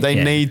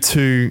 They need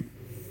to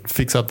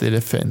fix up their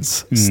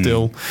defense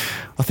still.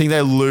 I think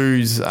they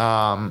lose.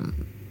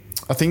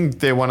 I think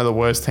they're one of the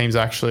worst teams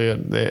actually.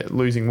 They're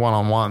losing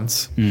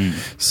one-on-ones.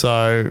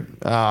 So,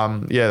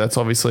 that's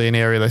obviously an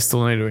area they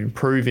still need to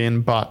improve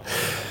in, but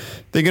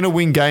they're going to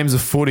win games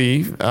of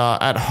footy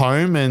at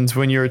home. And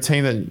when you're a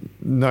team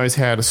that knows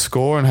how to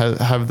score and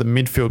have the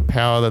midfield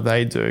power that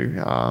they do,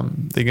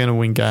 they're going to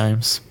win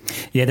games.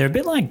 Yeah, they're a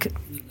bit like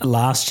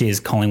last year's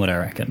Collingwood, I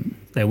reckon.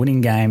 They're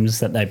winning games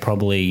that they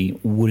probably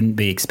wouldn't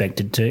be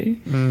expected to.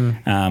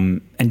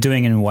 And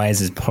doing it in ways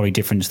is probably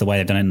different to the way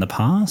they've done it in the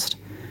past.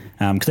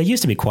 Because they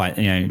used to be quite,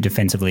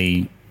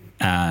 defensively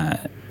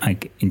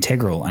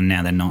integral, and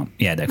now they're not.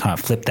 Yeah, they kind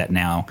of flipped that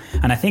now.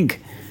 And I think,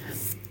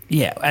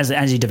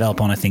 as you develop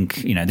on, I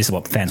think this is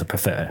what fans would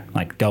prefer.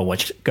 Like go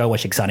watch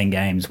exciting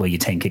games where your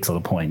team kicks a lot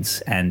of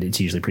points, and it's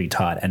usually pretty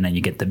tight, and then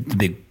you get the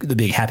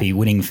big happy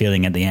winning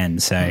feeling at the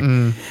end.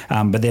 So,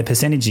 but their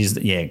percentages,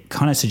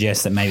 kind of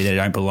suggest that maybe they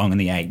don't belong in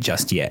the 8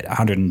 just yet.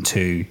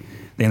 102.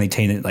 The only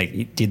team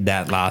that did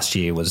that last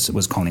year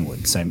was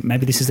Collingwood. So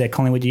maybe this is their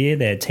Collingwood year.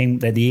 They're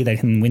the year they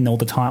can win all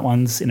the tight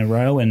ones in a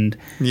row and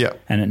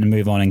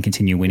move on and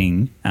continue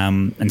winning.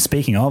 And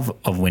speaking of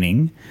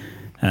winning,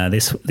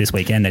 this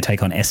weekend they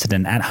take on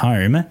Essendon at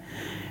home.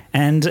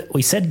 And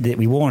we said that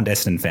we warned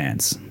Essendon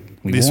fans.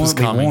 We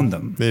warned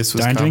them.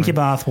 Don't drink your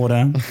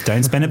bathwater.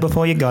 Don't spend it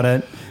before you got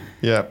it.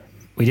 Yeah.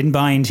 We didn't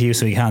buy into you,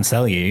 so we can't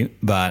sell you.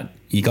 But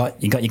you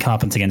got your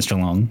carpets against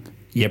Geelong.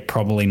 You're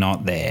probably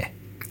not there.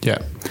 Yeah.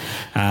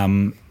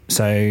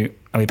 So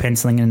are we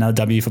penciling in another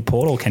W for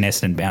Port, or can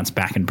Essendon bounce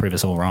back and prove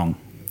us all wrong?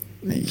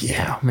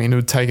 Yeah, I mean, it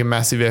would take a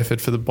massive effort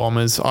for the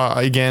Bombers.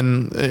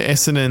 Again,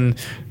 Essendon,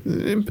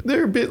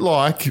 they're a bit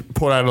like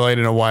Port Adelaide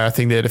in a way. I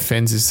think their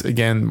defence is,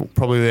 again,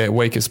 probably their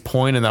weakest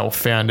point, and they were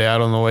found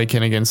out on the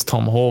weekend against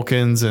Tom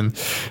Hawkins and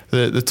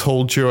the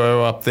tall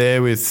duo up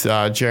there with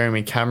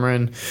Jeremy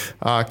Cameron.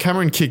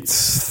 Cameron kicked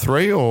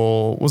 3,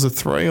 or was it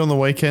 3 on the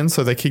weekend?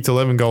 So they kicked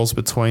 11 goals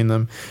between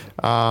them.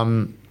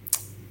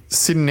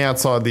 Sitting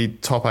outside the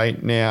top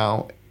 8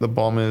 now, the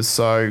Bombers.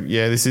 So,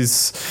 this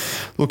is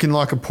looking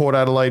like a Port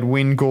Adelaide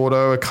win,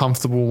 Gordo, a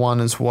comfortable one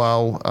as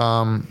well.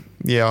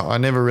 I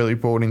never really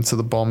bought into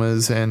the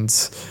Bombers, and,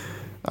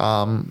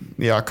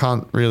 I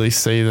can't really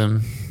see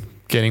them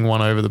getting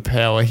one over the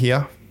Power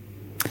here.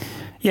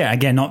 Yeah,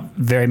 again, not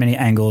very many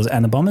angles,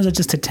 and the Bombers are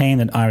just a team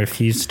that I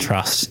refuse to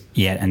trust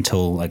yet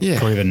until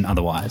proven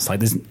otherwise.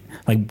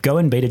 Go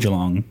and beat a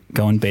Geelong,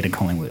 go and beat a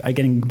Collingwood.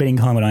 Beating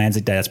Collingwood on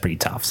Anzac Day, that's pretty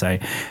tough. So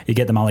you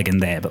get the mulligan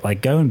there,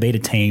 but go and beat a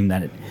team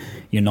that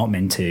you're not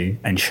meant to,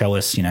 and show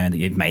us, that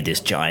you've made this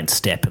giant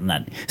step and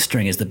that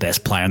String is the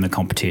best player in the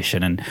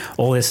competition and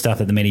all this stuff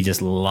that the media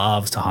just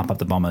loves to hype up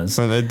the Bombers.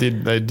 Well, they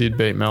did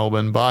beat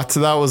Melbourne, but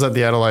that was at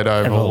the Adelaide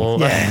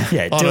Oval.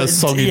 On a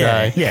soggy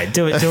day. Yeah,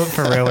 do it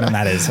for real when it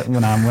matters.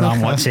 When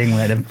I'm watching,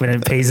 when it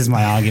appeases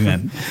my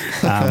argument.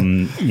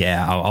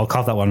 I'll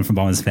cop that one from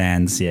Bombers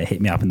fans. Yeah,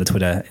 hit me up in the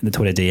Twitter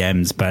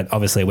DMs. But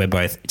obviously, we're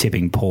both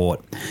tipping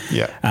Port.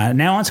 Yeah.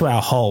 Now onto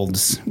our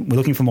holds. We're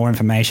looking for more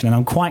information, and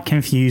I'm quite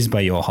confused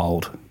by your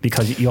hold.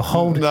 Because your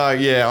hold I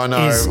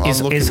know.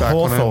 is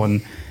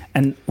Hawthorn.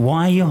 And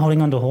why are you holding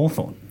on to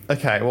Hawthorn?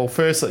 Okay, well,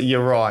 firstly,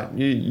 you're right.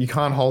 You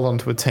can't hold on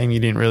to a team you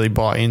didn't really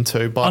buy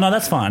into. But no,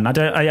 that's fine.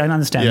 I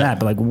understand that.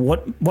 But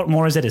what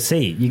more is there to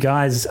see? You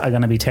guys are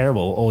going to be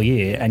terrible all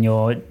year, and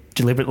you're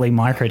deliberately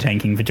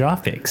micro-tanking for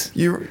draft picks.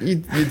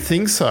 You'd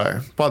think so.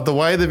 But the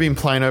way they've been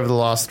playing over the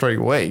last 3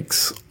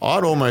 weeks,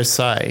 I'd almost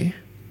say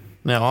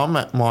Now,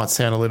 might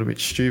sound a little bit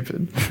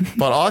stupid,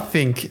 but I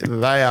think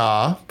they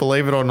are,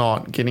 believe it or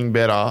not, getting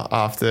better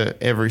after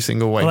every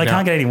single week. Well, they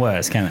can't get any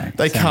worse, can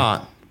they? They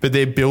can't, but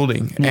they're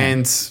building. Yeah.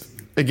 And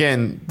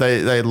again,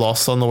 they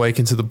lost on the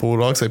weekend to the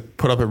Bulldogs. They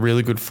put up a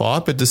really good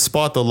fight, but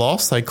despite the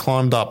loss, they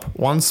climbed up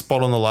one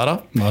spot on the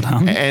ladder. Well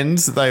done. And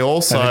they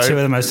also... Over two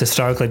of the most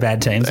historically bad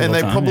teams of all And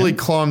time, they probably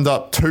climbed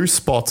up 2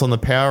 spots on the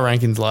power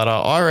rankings ladder.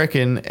 I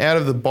reckon out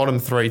of the bottom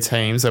 3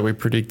 teams that we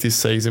predict this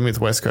season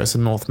with West Coast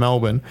and North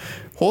Melbourne,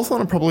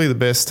 Hawthorn are probably the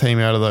best team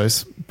out of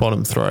those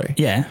bottom 3.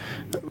 Yeah.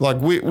 Like,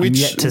 which... I'm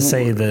yet to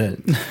see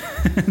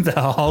the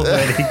whole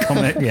wordy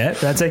comment yet.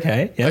 That's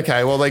okay. Yep.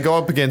 Okay, well, they go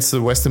up against the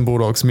Western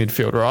Bulldogs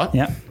midfield, right?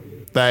 Yeah.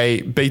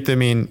 They beat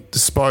them in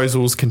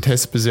disposals,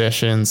 contested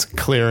possessions,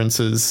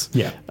 clearances,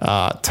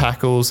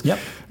 tackles. Yep.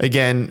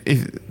 Again,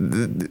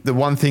 the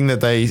one thing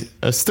that they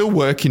are still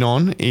working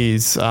on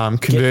is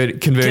converting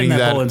getting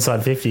that ball that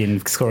inside 50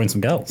 and scoring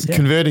some goals. Yeah.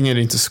 converting it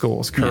into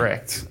scores.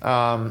 Correct.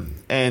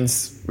 And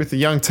with the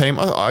young team,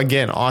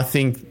 I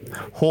think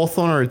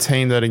Hawthorn are a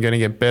team that are going to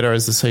get better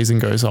as the season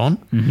goes on.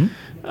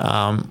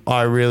 Mm-hmm.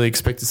 I really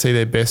expect to see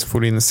their best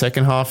footy in the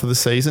second half of the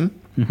season.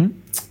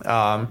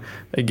 Mm-hmm.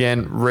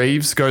 Again,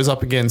 Reeves goes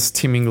up against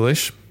Tim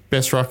English,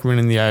 best ruckman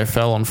in the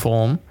AFL on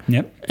form.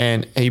 Yep.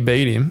 And he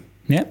beat him.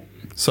 Yep.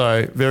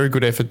 So very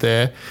good effort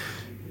there.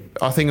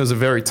 I think it was a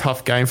very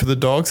tough game for the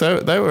Dogs.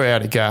 They were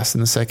out of gas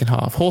in the second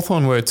half.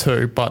 Hawthorn were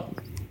too, but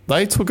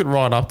they took it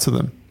right up to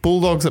them.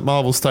 Bulldogs at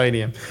Marvel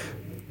Stadium.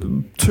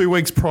 2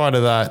 weeks prior to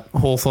that,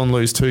 Hawthorn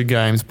lose 2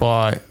 games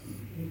by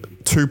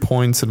 2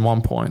 points and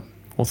 1 point,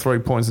 or 3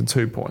 points and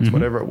 2 points,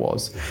 whatever it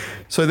was.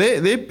 So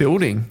they're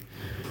building.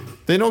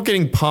 They're not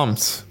getting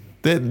pumped.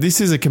 This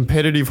is a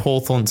competitive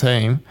Hawthorn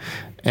team,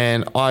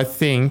 and I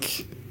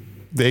think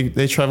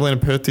they're travelling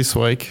to Perth this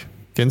week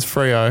against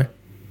Freo.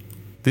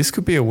 This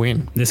could be a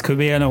win. This could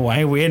be an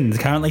away win.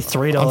 Currently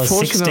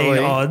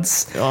 $3.16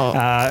 odds.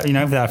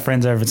 With our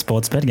friends over at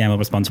Sportsbet, gamble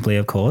responsibly,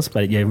 of course.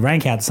 But you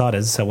rank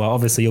outsiders, so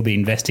obviously you'll be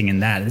investing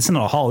in that. This is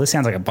not a hole. This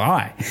sounds like a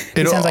buy.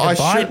 This sounds like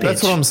a buy pitch.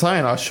 That's what I'm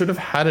saying. I should have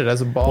had it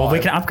as a buy. Well, we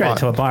can upgrade it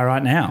to a buy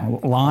right now,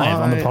 live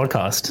on the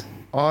podcast.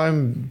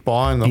 I'm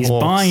buying the Hawks.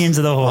 He's buying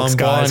into the Hawks,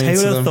 guys. Who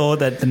would have thought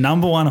that the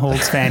number one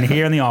Hawks fan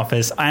here in the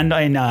office and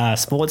in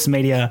sports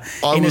media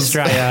in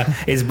Australia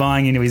is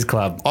buying into his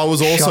club? I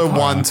was also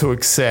one to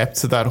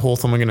accept that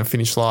Hawthorn were going to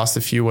finish last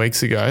a few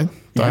weeks ago.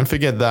 Don't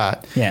forget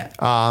that. Yeah.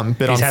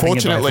 But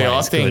unfortunately,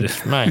 I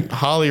think, mate,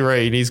 Harley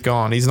Reid, he's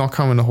gone. He's not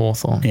coming to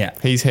Hawthorn. Yeah.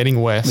 He's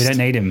heading west. We don't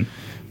need him.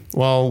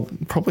 Well,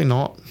 probably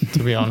not,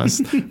 to be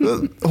honest.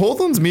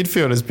 Hawthorn's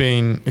midfield has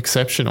been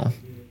exceptional.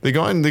 They're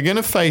going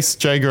to face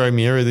Jager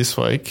O'Meara this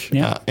week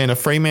in a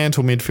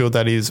Fremantle midfield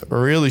that is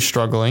really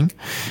struggling.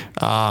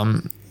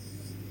 I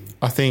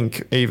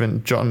think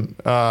even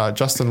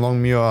Justin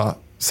Longmuir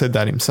said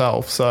that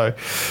himself. So,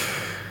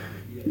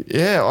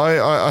 yeah,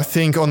 I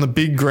think on the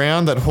big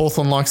ground that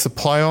Hawthorn likes to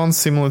play on,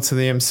 similar to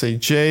the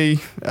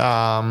MCG,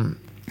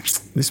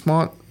 this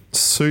might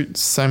suit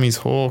Sammy's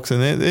Hawks,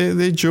 and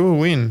they're due a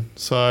win.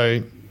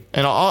 So...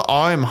 And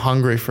I am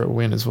hungry for a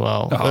win as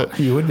well. Oh,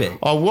 you would be.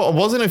 I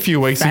wasn't a few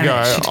weeks ago.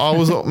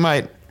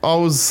 I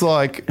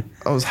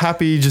was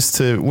happy just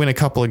to win a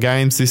couple of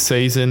games this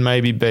season,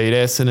 maybe beat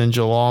Essendon and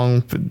Geelong,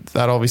 but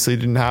that obviously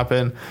didn't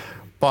happen.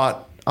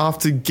 But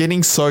after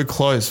getting so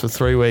close for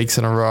 3 weeks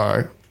in a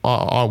row,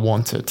 I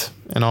want it,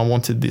 and I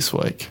wanted this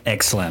week.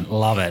 Excellent.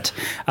 Love it.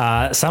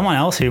 Someone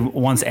else who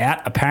wants out,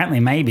 apparently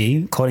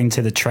maybe, according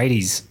to the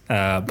Tradies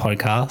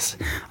podcast.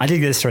 I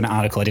did this through an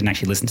article. I didn't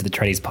actually listen to the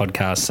Tradies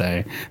podcast,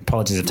 so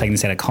apologies for taking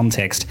this out of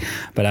context.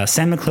 But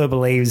Sam McClure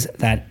believes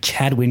that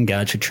Chad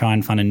Wingard should try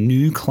and find a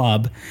new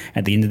club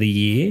at the end of the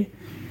year.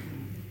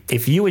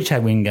 If you were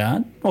Chad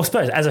Wingard, well, I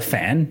suppose as a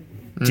fan,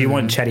 do you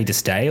want Chaddy to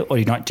stay, or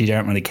do you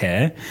don't really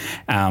care?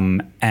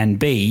 And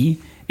B,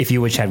 if you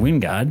were Chad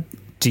Wingard,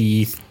 do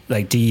you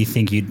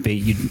think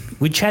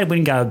would Chad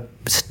Wingard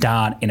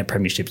start in a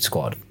premiership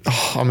squad?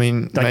 Oh, I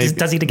mean,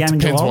 does he get a game in Geelong?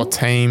 Depends what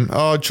team.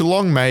 Oh,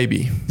 Geelong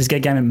maybe. Does he get a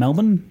game at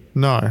Melbourne?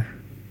 No.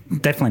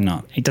 Definitely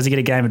not. Does he get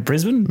a game at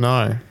Brisbane?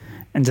 No.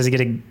 And does he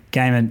get a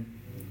game at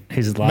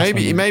who's his last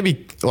one?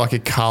 Maybe like a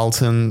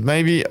Carlton.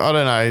 Maybe, I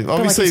don't know.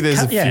 Obviously,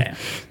 there's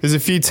a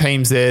few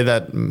teams there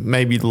that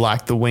maybe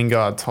lack the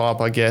Wingard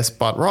type, I guess.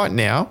 But right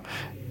now,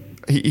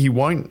 he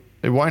won't.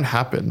 It won't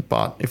happen,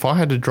 but if I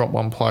had to drop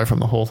one player from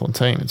the Hawthorn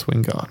team, it's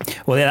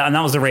Wingard. Well, yeah, and that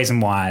was the reason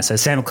why. So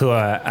Sam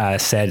McClure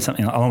said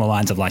something along the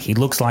lines of like, he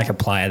looks like a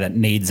player that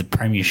needs a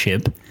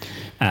premiership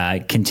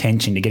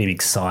contention to get him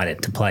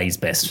excited to play his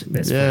best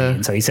footy.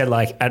 And so he said,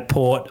 like, at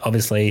Port,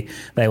 obviously,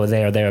 they were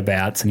there or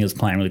thereabouts, and he was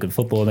playing really good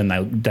football, then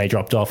they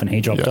dropped off and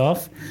he dropped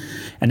off.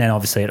 And then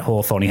obviously at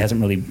Hawthorn, he hasn't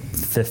really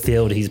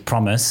fulfilled his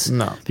promise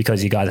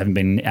because you guys haven't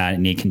been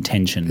near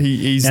contention.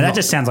 That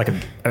just sounds like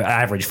an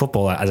average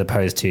footballer as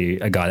opposed to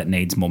a guy that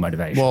needs more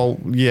motivation. Well,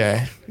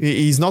 yeah.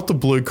 He's not the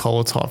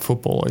blue-collar type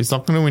footballer. He's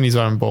not going to win his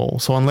own ball.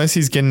 So unless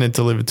he's getting it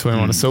delivered to him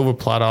on a silver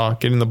platter,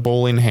 getting the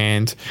ball in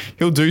hand,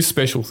 he'll do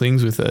special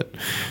things with it.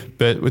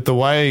 But with the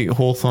way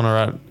Hawthorn are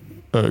at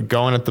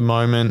going at the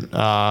moment.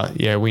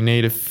 We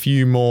need a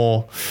few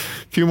more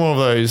of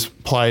those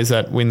players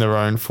that win their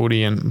own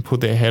footy and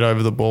put their head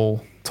over the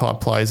ball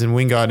type plays, and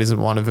Wingard isn't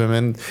one of them.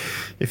 And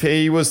if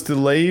he was to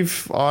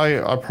leave,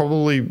 I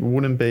probably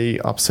wouldn't be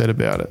upset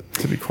about it,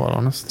 to be quite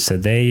honest. So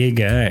there you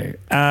go.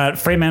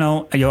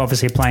 Fremantle, you're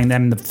obviously playing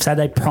them the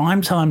Saturday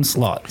primetime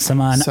slot. Some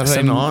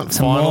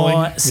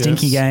more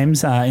stinky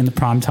games in the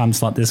primetime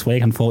slot this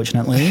week,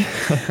 unfortunately.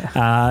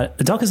 The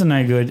Dockers are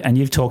no good, and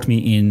you've talked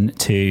me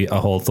into a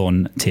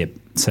Hawthorn tip.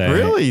 So,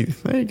 really?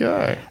 There you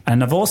go.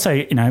 And I've also,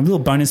 a little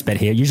bonus bet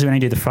here. Usually we only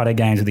do the Friday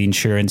games with the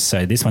insurance,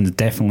 so this one's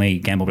definitely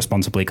gamble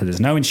responsibly because there's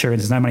no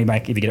insurance, there's no money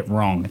back if you get it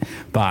wrong.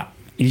 But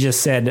you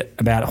just said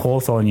about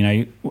Hawthorn,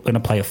 we're going to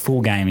play a full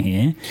game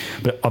here.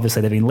 But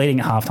obviously they've been leading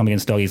at halftime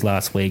against Doggies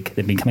last week.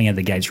 They've been coming out of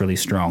the gates really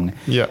strong.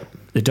 Yeah.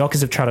 The Dockers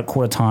have tried at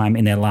quarter time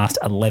in their last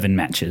 11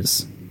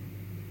 matches.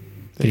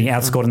 Getting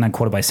outscored in that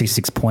quarter by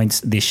 66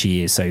 points this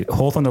year. So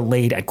Hawthorn, the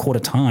lead at quarter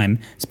time,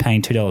 is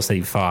paying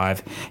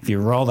 $2.35. If you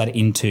roll that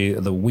into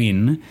the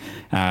win,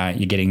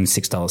 you're getting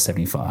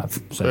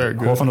 $6.75. So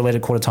Hawthorn, the lead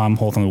at quarter time,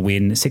 Hawthorn will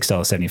win,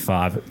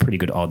 $6.75. Pretty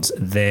good odds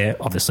there.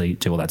 Obviously,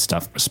 do all that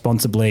stuff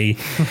responsibly.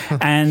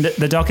 And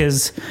the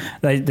Dockers,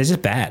 they're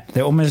just bad.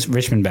 They're almost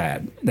Richmond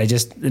bad.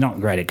 They're not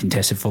great at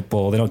contested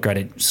football. They're not great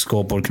at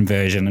scoreboard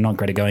conversion. They're not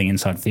great at going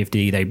inside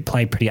 50. They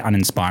play pretty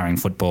uninspiring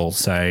football.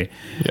 So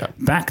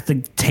back the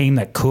team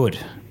that could.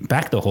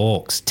 Back the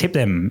Hawks. Tip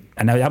them.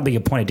 And that'll be a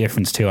point of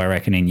difference too, I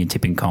reckon, in your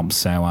tipping comps.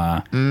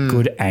 So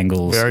good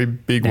angles. Very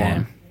big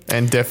one.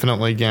 And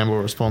definitely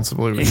gamble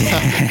responsibly with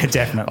that.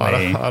 Definitely.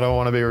 I don't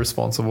want to be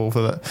responsible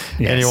for that.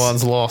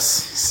 Anyone's loss.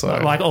 So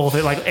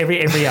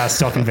Every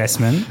stock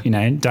investment,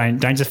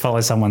 don't just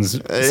follow someone's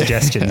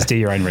suggestions. Do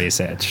your own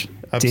research.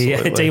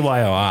 Absolutely.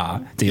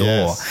 DYOR. Dior.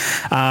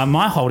 Yes.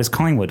 My hold is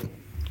Collingwood.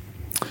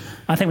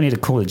 I think we need to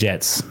call the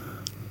Jets.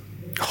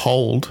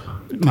 Hold?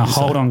 My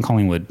hold on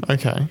Collingwood.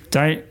 Okay.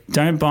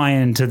 Don't buy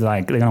into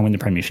they're going to win the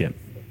premiership.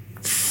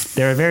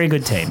 They're a very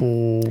good team.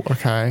 Oh,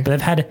 okay. But they've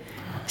had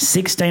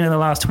 16 of the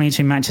last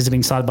 22 matches have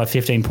been decided by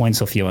 15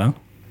 points or fewer.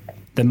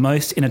 The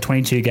most in a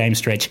 22-game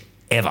stretch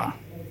ever.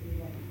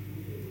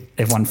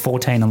 They've won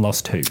 14 and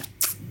lost 2.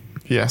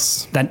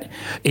 Yes.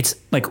 It's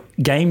like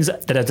games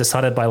that are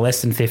decided by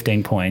less than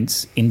 15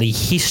 points in the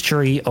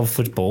history of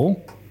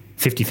football,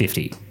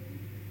 50-50.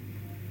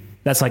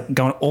 That's like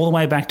going all the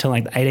way back to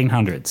like the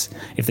 1800s.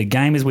 If the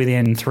game is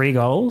within 3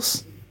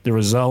 goals, the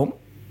result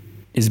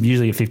is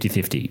usually a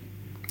 50-50.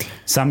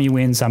 Some you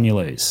win, some you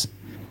lose.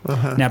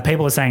 Uh-huh. Now,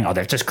 people are saying,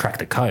 they've just cracked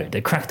the code.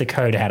 They cracked the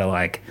code how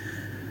to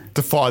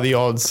defy the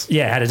odds.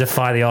 Yeah, how to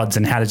defy the odds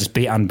and how to just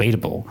be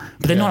unbeatable.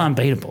 But they're not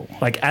unbeatable.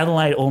 Like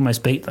Adelaide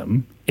almost beat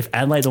them. If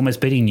Adelaide's almost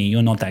beating you,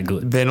 you're not that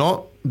good. They're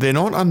not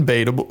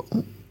unbeatable.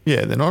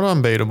 Yeah, they're not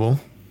unbeatable.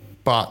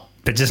 But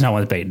just no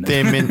one's beaten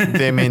them.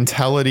 Their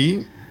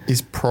mentality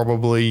is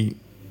probably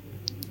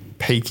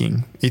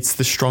peaking. It's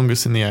the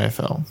strongest in the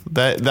AFL.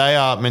 They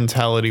are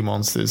mentality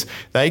monsters.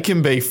 They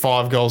can be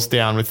 5 goals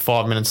down with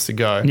 5 minutes to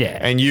go,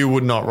 and you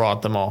would not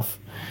write them off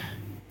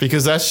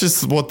because that's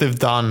just what they've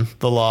done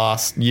the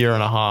last year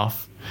and a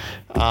half.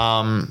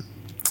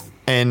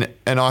 And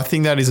I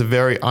think that is a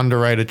very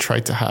underrated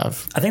trait to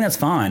have. I think that's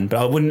fine, but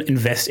I wouldn't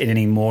invest in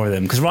any more of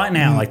them because right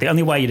now, the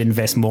only way you'd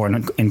invest more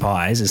in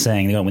Pies is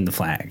saying they're going to win the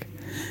flag.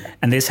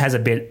 And this has a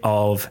bit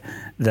of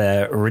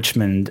the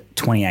Richmond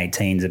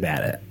 2018s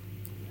about it.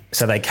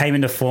 So they came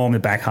into form the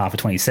back half of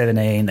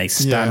 2017. They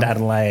stunned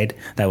Adelaide.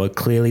 They were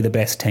clearly the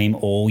best team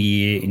all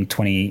year in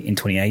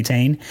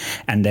 2018.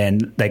 And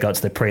then they got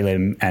to the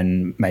prelim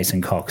and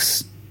Mason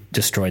Cox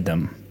destroyed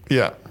them.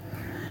 Yeah.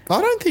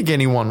 I don't think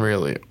anyone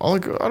really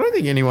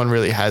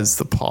has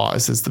the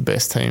Pies as the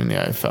best team in the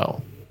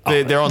AFL.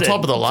 They're on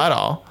top of the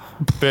ladder,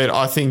 but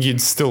I think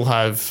you'd still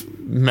have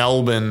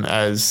Melbourne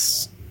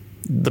as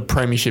the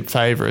premiership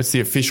favourites,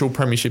 the official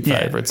premiership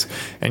favourites,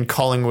 and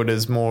Collingwood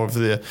is more of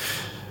the,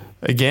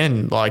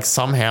 again,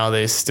 somehow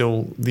they're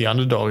still the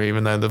underdog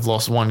even though they've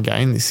lost 1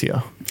 game this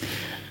year.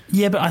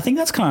 Yeah, but I think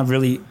that's kind of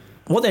really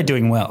what they're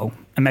doing well,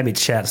 and maybe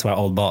it's shouts to our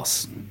old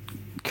boss,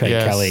 Craig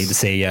Kelly, the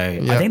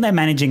CEO. Yep. I think they're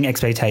managing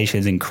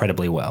expectations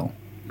incredibly well.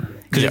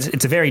 Because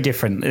it's a very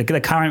different... The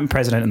current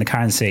president and the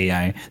current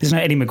CEO, there's no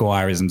Eddie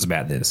Maguireisms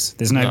about this.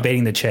 There's no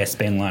beating the chest,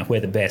 being like, we're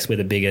the best, we're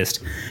the biggest.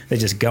 They're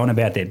just going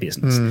about their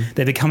business.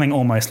 They're becoming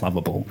almost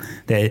lovable.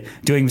 They're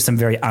doing some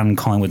very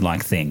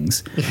un-Collingwood-like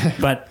things. Yeah.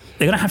 But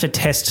they're going to have to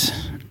test...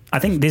 I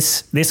think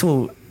this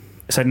will...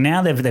 So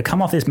now they've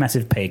come off this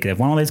massive peak. They've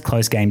won all these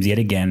close games yet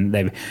again.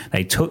 They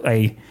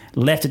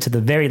left it to the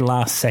very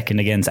last second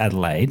against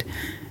Adelaide.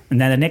 And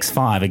now the next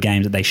 5 are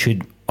games that they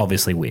should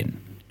obviously win.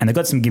 And they've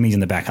got some gimmies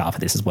in the back half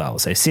of this as well.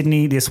 So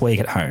Sydney this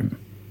week at home.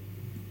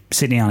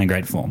 Sydney aren't in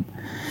great form.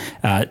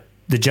 The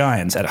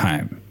Giants at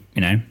home.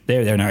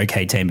 They're an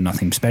okay team, but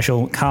nothing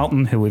special.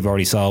 Carlton, who we've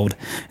already sold.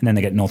 And then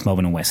they get North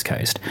Melbourne and West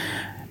Coast.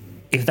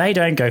 If they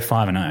don't go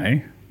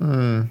 5-0,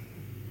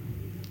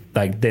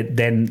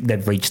 then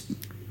they've reached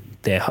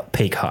their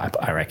peak hype,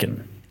 I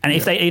reckon. And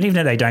even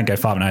if they don't go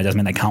 5-0, it doesn't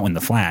mean they can't win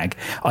the flag.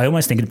 I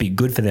almost think it'd be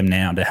good for them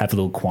now to have a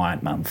little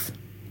quiet month.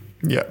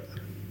 Yeah.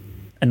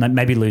 and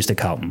maybe lose to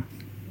Carlton.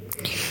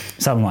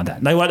 Something like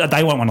that. They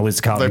won't want to lose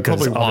to Carlton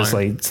because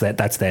obviously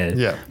that's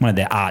their one of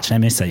their arch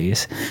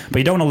nemesis. But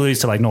you don't want to lose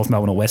to like North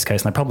Melbourne or West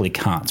Coast, and they probably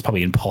can't. It's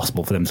probably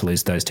impossible for them to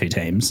lose to those two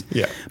teams.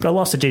 Yeah. But I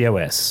lost to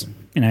GOS.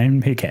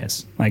 Who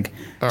cares? Like,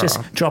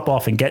 just drop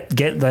off and get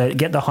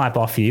the hype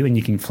off you, and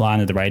you can fly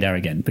under the radar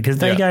again. Because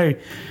they go,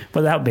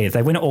 well, that would be if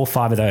they win all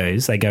 5 of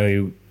those, they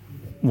go,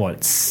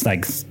 it's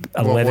like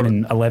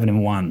 11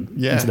 and 1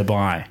 into the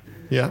bye.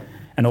 Yeah.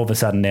 And all of a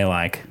sudden they're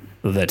like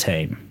the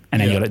team,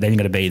 and then you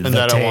got to be the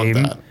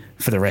team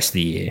for the rest of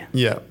the year.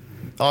 Yeah.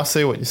 I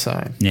see what you're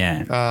saying.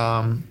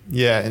 Yeah.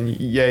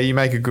 You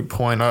make a good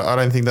point. I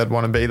don't think they'd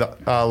want to be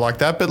like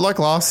that. But like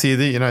last year,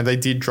 they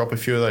did drop a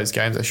few of those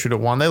games they should have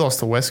won. They lost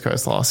to West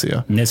Coast last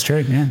year. That's true,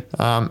 yeah.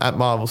 At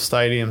Marvel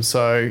Stadium.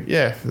 So,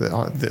 yeah,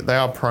 they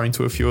are prone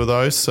to a few of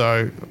those.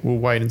 So we'll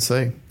wait and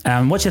see.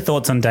 What's your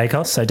thoughts on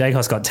Dacos? So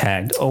Dacos got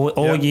tagged.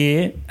 All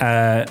year,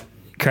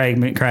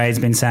 Craig's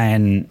been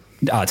saying,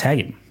 tag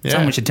him. Yeah.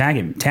 Someone should tag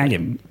him.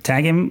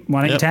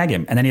 Why don't you tag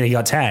him? And then he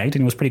got tagged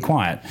and he was pretty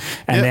quiet.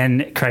 And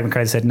then Craig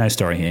McRae said, no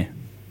story here.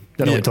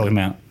 Don't know what you're talking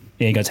about.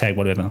 Yeah, he got tagged,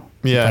 whatever.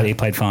 Yeah. He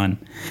played fine.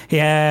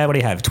 Yeah, what do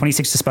you have?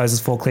 26 disposals,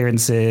 4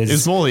 clearances. It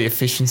was more the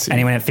efficiency. And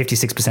he went at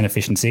 56%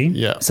 efficiency.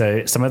 Yeah.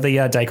 So some of the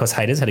Dacos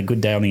haters had a good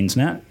day on the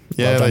internet.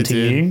 Yeah, well done they to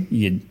did.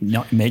 you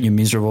met your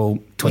miserable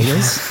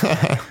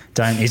tweeters.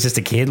 He's just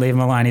a kid. Leave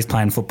him alone. He's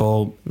playing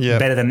football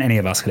better than any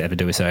of us could ever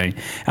do so.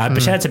 But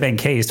shout out to Ben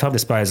Keys, 12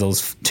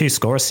 disposals, 2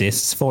 score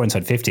assists, 4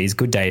 inside 50s.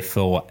 Good day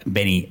for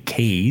Benny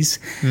Keys.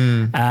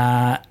 He's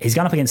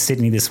going up against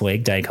Sydney this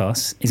week,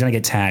 Dacos. He's going to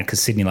get tagged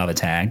because Sydney love a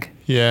tag.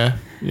 Yeah,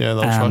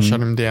 they'll try to shut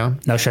him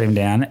down. They'll shut him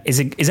down. Is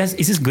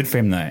this good for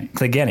him, though?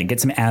 Because, again, it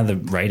gets him out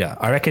of the radar.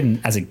 I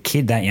reckon as a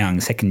kid that young,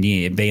 second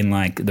year, being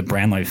like the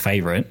Brownlow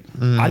favourite,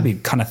 I'd be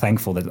kind of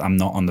thankful that I'm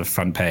not on the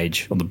front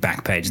page or the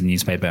back page of the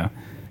newspaper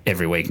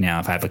every week now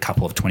if I have a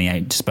couple of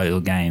 28 disposal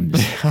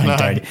games.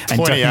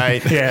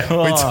 28. We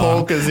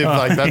talk as if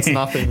like that's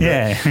nothing.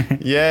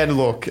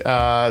 Look,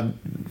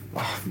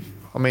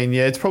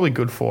 it's probably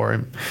good for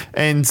him.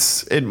 And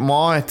it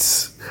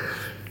might...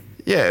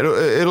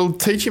 it'll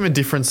teach him a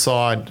different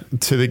side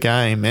to the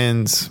game.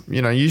 And,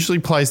 usually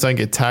players don't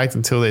get tagged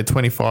until they're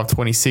 25,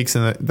 26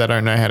 and they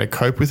don't know how to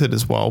cope with it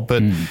as well.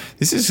 But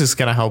this is just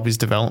going to help his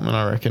development,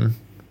 I reckon.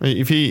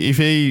 If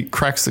he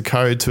cracks the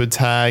code to a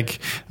tag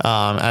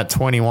at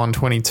 21,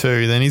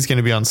 22, then he's going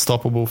to be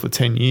unstoppable for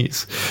 10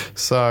 years.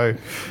 So,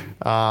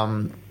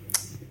 I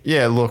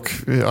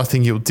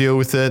think he'll deal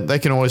with it. They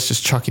can always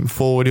just chuck him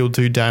forward. He'll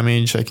do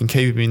damage. They can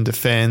keep him in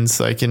defence.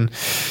 They can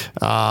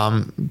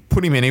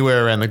put him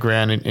anywhere around the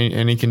ground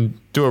and he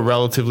can do a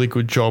relatively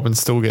good job and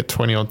still get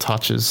 20-odd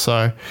touches.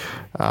 So,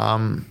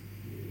 again,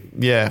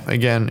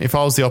 if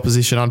I was the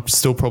opposition, I'd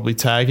still probably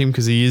tag him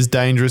because he is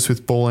dangerous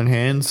with ball in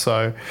hand.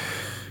 So,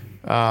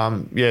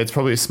 it's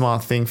probably a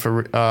smart thing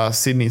for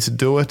Sydney to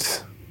do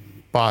it.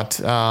 But,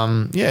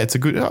 it's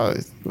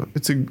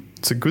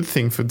a good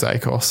thing for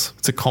Dacos.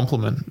 It's a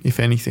compliment, if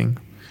anything.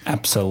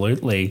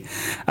 Absolutely.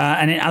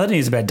 And in other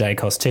news about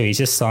Dacos too, he's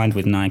just signed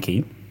with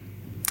Nike.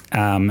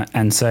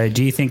 And so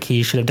do you think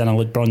he should have done a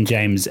LeBron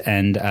James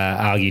and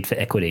argued for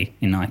equity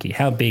in Nike?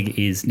 How big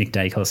is Nick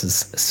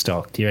Dacos'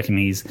 stock? Do you reckon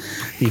he's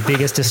the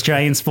biggest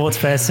Australian sports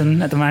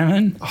person at the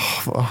moment?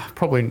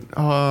 Probably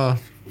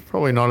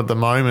not at the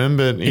moment,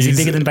 but is he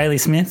bigger than Bailey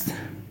Smith?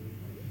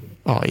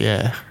 Oh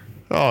yeah.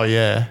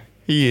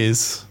 He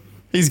is.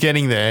 He's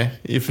getting there,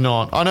 if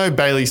not. I know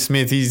Bailey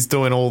Smith, he's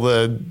doing all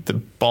the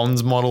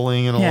bonds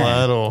modelling and all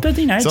that. But,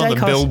 he's on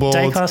the billboards.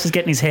 Dacos is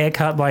getting his hair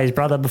cut by his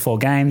brother before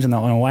games and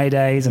on away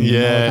days and all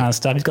that kind of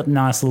stuff. He's got a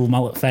nice little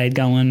mullet fade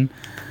going.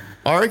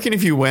 I reckon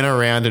if you went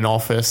around an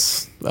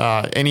office,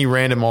 any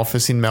random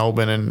office in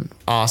Melbourne and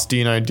asked, do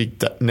you know Nick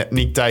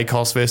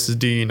Dacos versus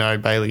do you know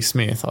Bailey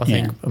Smith, I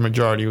think a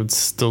majority would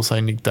still say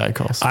Nick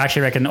Dacos. I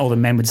actually reckon all the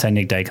men would say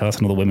Nick Dacos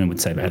and all the women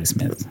would say Bailey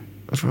Smith.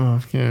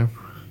 Yeah.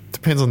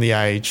 Depends on the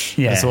age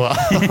as well.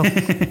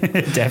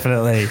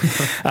 Definitely.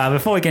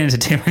 Before we get into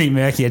too many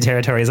murkier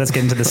territories, let's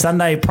get into the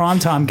Sunday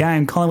primetime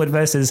game, Collingwood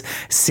versus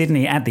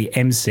Sydney at the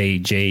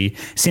MCG.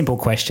 Simple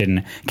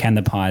question, can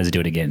the Pies do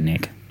it again,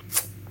 Nick?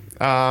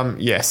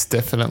 Yes,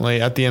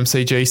 definitely. At the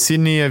MCG,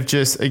 Sydney have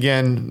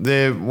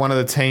they're one of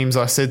the teams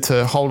I said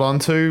to hold on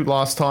to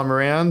last time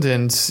around,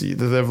 and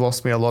they've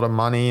lost me a lot of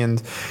money. And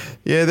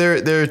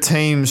they're a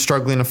team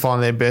struggling to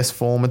find their best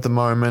form at the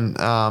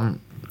moment.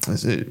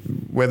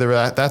 Whether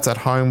that's at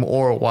home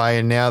or away,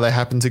 and now they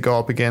happen to go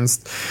up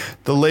against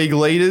the league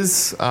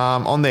leaders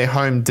on their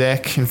home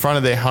deck in front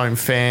of their home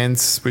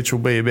fans, which will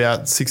be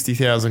about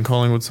 60,000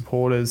 Collingwood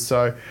supporters.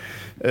 So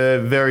a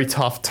very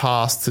tough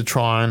task to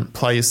try and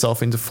play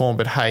yourself into form.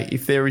 But hey,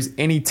 if there is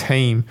any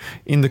team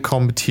in the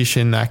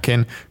competition that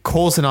can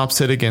cause an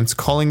upset against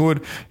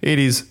Collingwood, it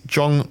is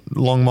John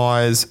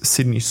Longmire's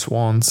Sydney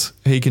Swans.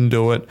 He can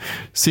do it.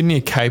 Sydney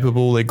are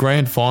capable. They're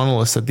grand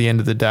finalists at the end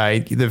of the day.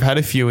 They've had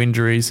a few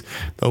injuries.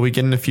 They'll be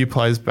getting a few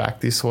players back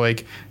this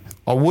week.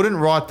 I wouldn't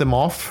write them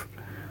off,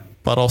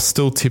 but I'll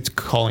still tip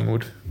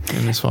Collingwood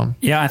in this one.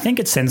 Yeah, I think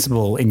it's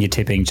sensible in your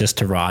tipping just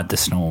to ride the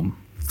storm.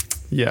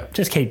 Yeah.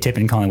 Just keep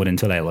tipping Collingwood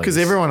until they lose. Because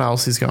everyone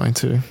else is going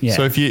to. Yeah.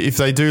 So if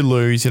they do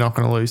lose, you're not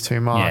going to lose too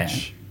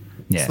much.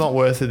 Yeah. It's not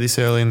worth it this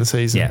early in the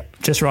season. Yeah,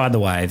 just ride the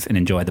wave and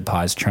enjoy the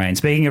Pies train.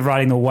 Speaking of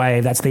riding the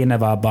wave, that's the end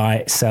of our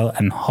buy, sell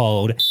and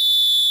hold.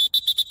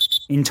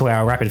 Into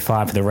our rapid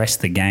fire for the rest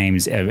of the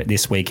games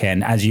this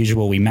weekend. As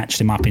usual, we matched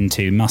them up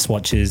into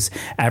must-watches,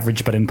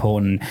 average but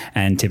important,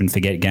 and tip and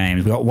forget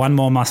games. We've got one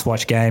more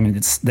must-watch game, and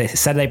it's the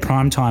Saturday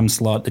primetime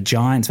slot, the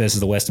Giants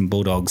versus the Western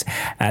Bulldogs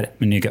at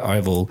Manuka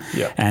Oval.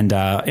 Yep.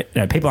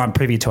 And people aren't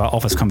privy to our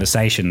office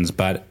conversations,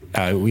 but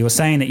we were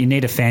saying that you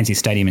need a fancy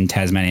stadium in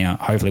Tasmania,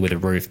 hopefully with a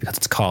roof, because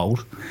it's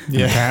cold.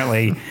 Yeah. And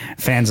apparently,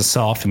 fans are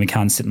soft and we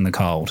can't sit in the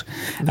cold.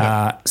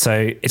 Yep.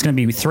 So it's going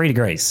to be 3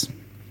 degrees.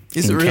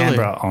 Is in it really?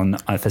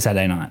 Canberra for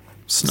Saturday night.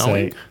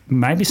 Snowing? So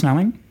maybe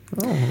snowing.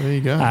 Oh, there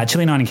you go.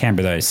 Chilly night in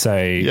Canberra, though.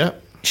 So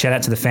shout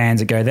out to the fans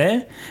that go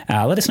there.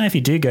 Let us know if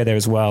you do go there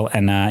as well,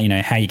 and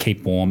how you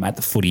keep warm at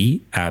the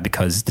footy,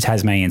 because the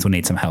Tasmanians will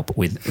need some help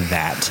with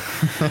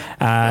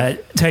that.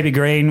 Toby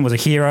Green was a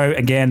hero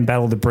again.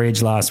 Battled the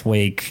bridge last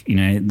week.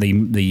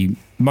 The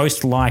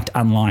most liked,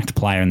 unliked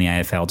player in the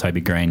AFL,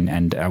 Toby Green,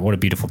 and what a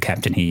beautiful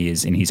captain he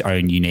is in his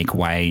own unique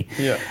way.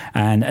 Yeah.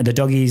 And the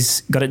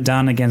Doggies got it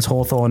done against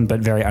Hawthorn, but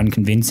very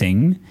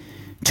unconvincing.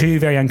 2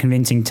 very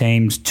unconvincing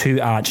teams,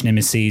 2 arch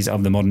nemesis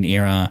of the modern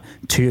era,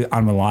 2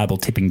 unreliable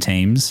tipping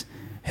teams.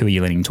 Who are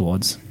you leaning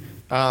towards?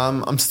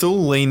 I'm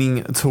still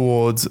leaning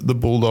towards the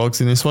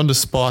Bulldogs in this one,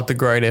 despite the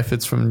great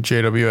efforts from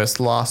GWS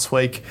last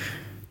week.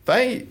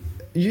 They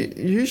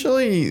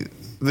usually...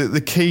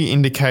 The key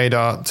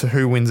indicator to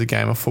who wins a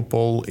game of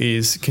football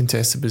is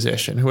contested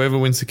possession. Whoever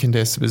wins the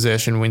contested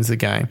possession wins the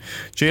game.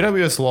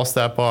 GWS lost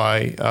that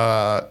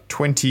by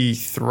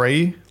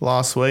 23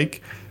 last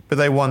week, but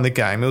they won the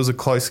game. It was a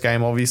close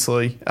game,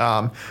 obviously.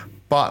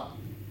 But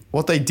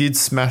what they did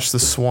smash the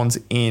Swans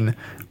in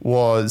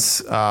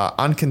was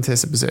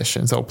uncontested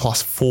possessions. They were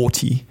plus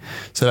 40.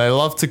 So they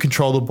love to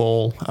control the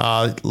ball,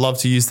 love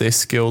to use their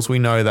skills. We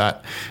know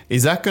that.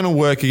 Is that going to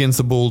work against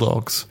the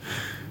Bulldogs?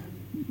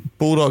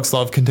 Bulldogs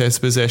love contested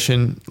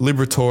possession.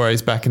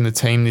 Liberatore's back in the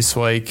team this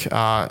week.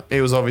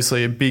 It was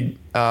obviously a big...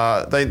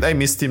 They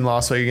missed him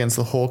last week against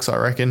the Hawks, I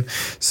reckon.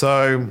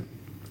 So,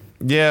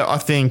 yeah, I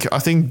think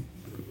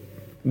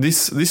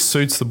this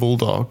suits the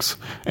Bulldogs.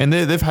 And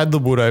they've had the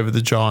wood over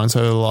the Giants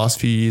over the last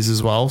few years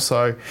as well.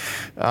 So,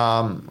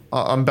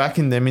 I'm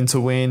backing them in to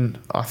win.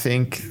 I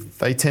think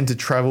they tend to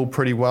travel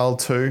pretty well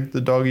too,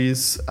 the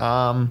Doggies.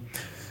 I'm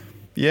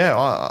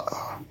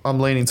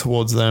leaning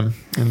towards them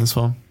in this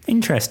one.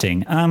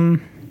 Interesting. I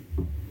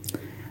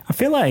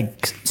feel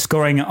like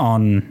scoring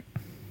on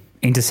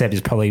intercept is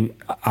probably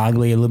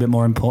arguably a little bit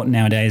more important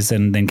nowadays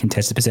than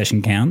contested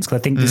possession counts, because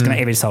I think this is going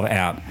to even itself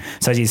out.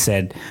 So as you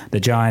said, the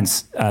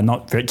Giants are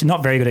not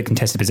very good at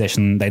contested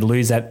possession. They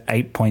lose that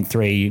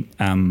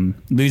 8.3,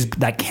 lose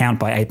that count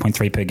by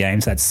 8.3 per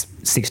game, so that's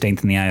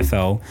 16th in the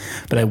AFL.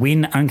 But they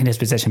win uncontested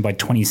possession by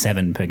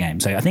 27 per game.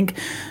 So I think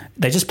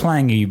they're just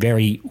playing a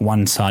very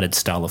one-sided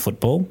style of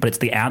football, but it's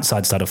the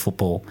outside side of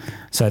football.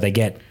 So they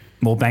get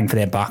more bang for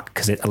their buck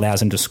because it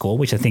allows them to score,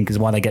 which I think is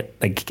why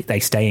they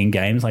stay in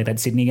games like that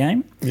Sydney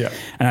game. Yeah.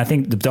 And I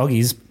think the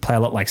Doggies play a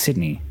lot like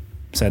Sydney.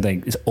 So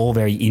it's all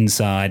very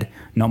inside,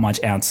 not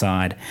much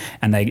outside,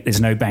 and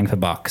there's no bang for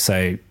buck.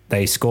 So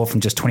they score from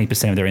just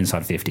 20% of their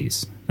inside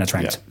 50s. That's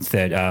ranked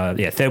third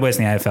worst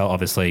in the AFL,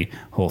 obviously,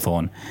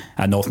 Hawthorn,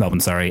 North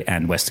Melbourne,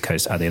 and West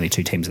Coast are the only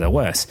 2 teams that are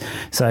worse.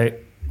 So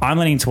I'm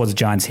leaning towards the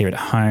Giants here at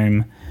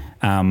home.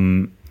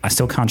 I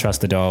still can't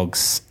trust the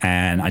Dogs,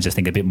 and I just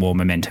think a bit more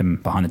momentum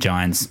behind the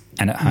Giants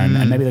and at home.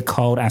 And maybe the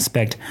cold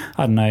aspect,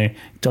 I don't know,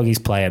 Doggies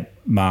play at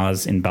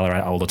Mars in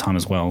Ballarat all the time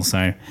as well. So,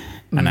 I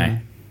don't know,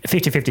 a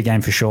 50-50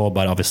 game for sure,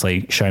 but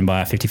obviously shown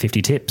by a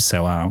 50-50 tip.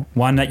 So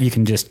one that you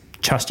can just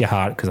trust your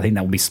heart, because I think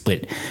that will be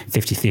split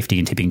 50-50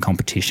 in tipping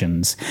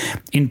competitions.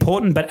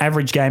 Important but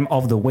average game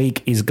of the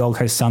week is Gold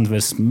Coast Suns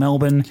versus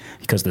Melbourne,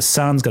 because the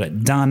Suns got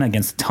it done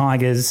against the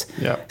Tigers.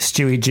 Yep.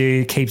 Stewie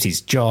Jew keeps his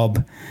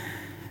job.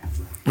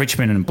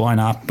 Richmond and blown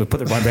up. We put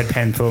the red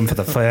pen for him for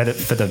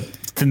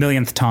the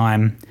millionth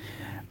time.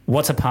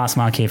 What's a pass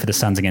mark here for the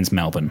Suns against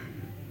Melbourne?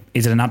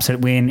 Is it an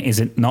upset win? Is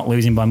it not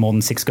losing by more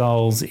than 6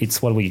 goals?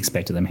 It's what do we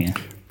expect of them here?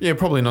 Yeah,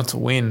 probably not to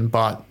win,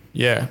 but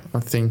yeah,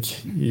 I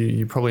think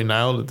you probably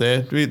nailed it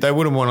there. They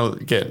wouldn't want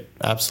to get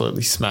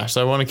absolutely smashed.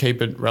 They want to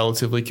keep it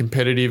relatively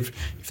competitive.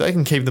 If they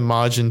can keep the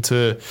margin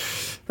to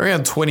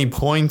around 20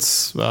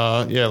 points,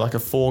 like a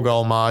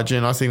 4-goal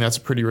margin, I think that's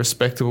a pretty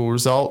respectable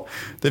result.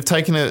 They've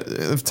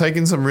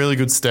taken some really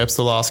good steps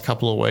the last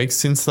couple of weeks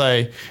since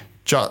they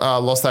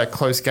lost that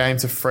close game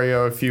to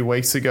Freo a few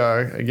weeks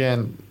ago.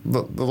 Again,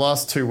 the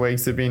last 2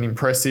 weeks have been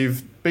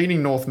impressive.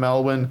 Beating North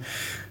Melbourne,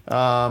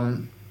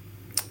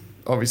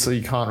 obviously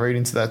you can't read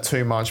into that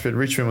too much, but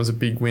Richmond was a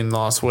big win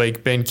last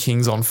week. Ben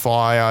King's on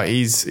fire.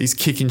 He's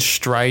kicking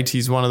straight.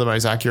 He's one of the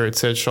most accurate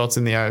set shots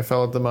in the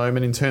AFL at the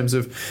moment in terms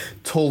of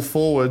tall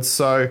forwards.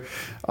 So,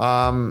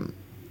 but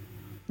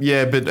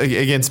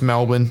against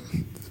Melbourne,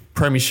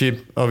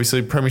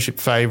 premiership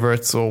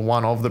favourites, or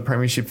one of the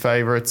premiership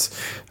favourites.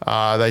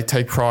 They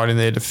take pride in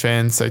their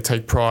defence. They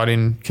take pride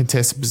in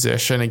contested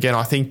possession. Again,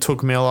 I think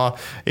Touk Miller,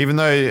 even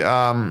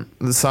though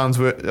the Suns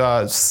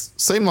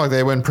seemed like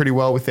they went pretty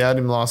well without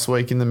him last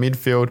week in the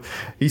midfield,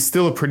 he's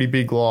still a pretty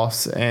big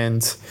loss.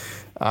 And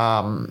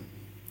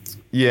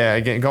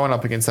again, going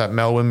up against that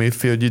Melbourne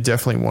midfield, you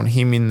definitely want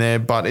him in there.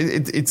 But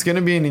it's going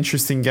to be an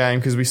interesting game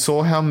because we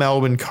saw how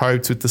Melbourne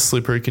coped with the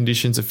slippery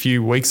conditions a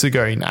few weeks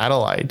ago in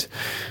Adelaide.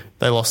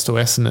 They lost to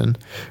Essendon.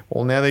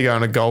 Well, now they're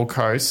going to Gold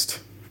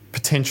Coast,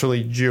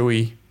 potentially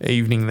dewy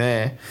evening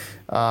there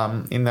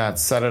in that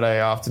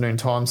Saturday afternoon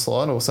time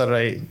slot or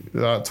Saturday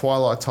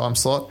twilight time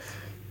slot.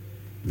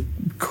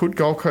 Could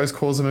Gold Coast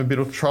cause them a bit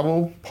of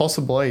trouble?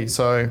 Possibly.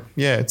 So,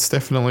 yeah, it's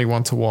definitely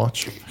one to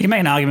watch. You can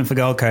make an argument for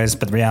Gold Coast,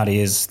 but the reality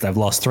is they've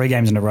lost 3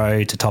 games in a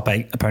row to top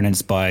 8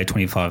 opponents by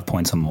 25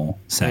 points or more.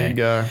 So there you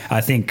go.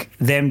 I think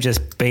them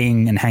just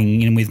being and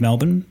hanging in with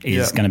Melbourne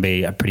is going to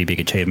be a pretty big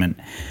achievement.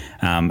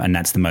 And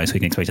that's the most we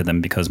can expect of them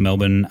because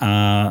Melbourne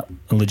are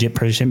legit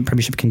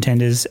premiership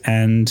contenders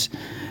and,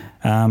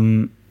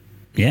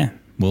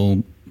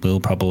 we'll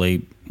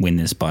probably win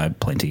this by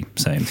plenty.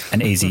 So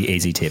an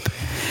easy tip.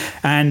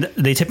 And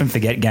the tip and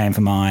forget game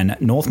for mine,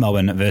 North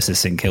Melbourne versus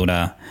St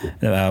Kilda,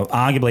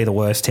 arguably the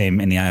worst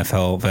team in the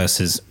AFL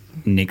versus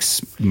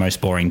Nick's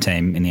most boring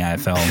team in the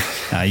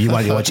AFL. You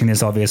won't be watching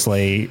this,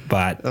 obviously,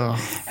 but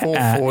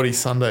 4:40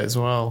 Sunday as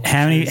well.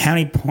 How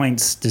many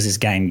points does this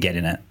game get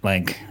in it?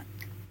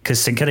 Because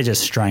St Kilda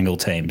just strangle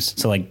teams.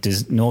 So,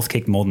 does North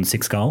kick more than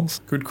 6 goals?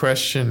 Good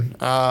question.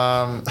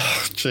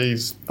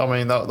 Geez. I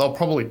mean, they'll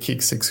probably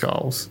kick 6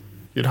 goals.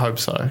 You'd hope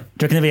so. Do you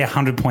reckon there'll be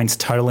 100 points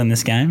total in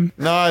this game?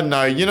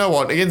 No. You know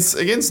what?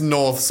 Against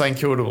North, St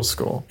Kilda will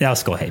score. They'll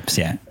score heaps,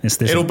 yeah.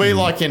 It'll be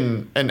like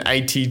an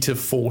 80 to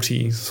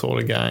 40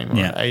 sort of game.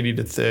 Right? 80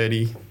 to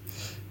 30.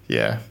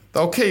 Yeah.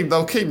 They'll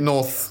keep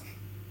North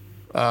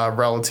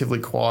relatively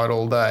quiet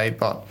all day,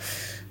 but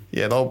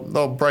yeah,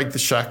 they'll break the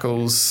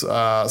shackles,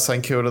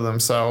 St Kilda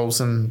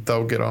themselves, and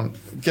they'll get on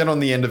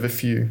the end of a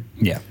few.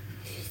 Yeah.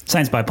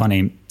 Saints by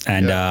plenty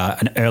and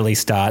an early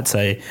start.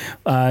 So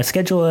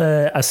schedule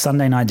a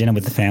Sunday night dinner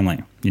with the family.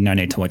 You no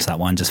need to watch that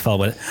one. Just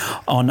follow it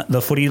on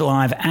the Footy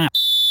Live app.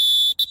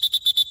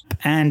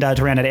 And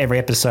to round out every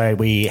episode,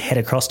 we head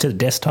across to the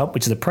desktop,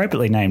 which is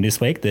appropriately named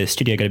this week. The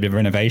studio got a bit of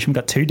renovation. We've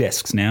got 2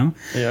 desks now.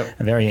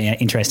 Yep. A very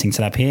interesting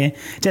setup here.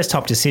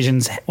 Desktop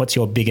decisions. What's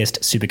your biggest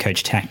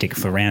SuperCoach tactic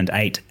for round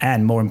 8?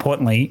 And more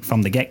importantly,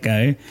 from the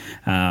get-go,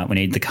 we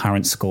need the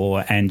current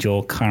score and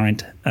your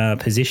current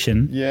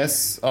position.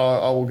 Yes,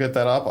 I will get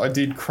that up. I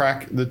did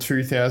crack the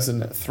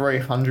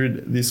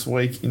 2,300 this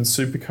week in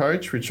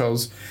SuperCoach, which I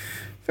was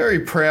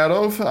very proud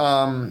of.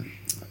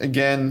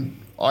 Again,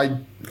 my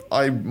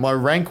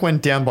rank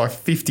went down by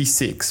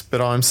 56, but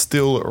I'm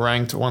still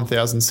ranked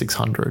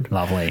 1,600.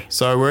 Lovely.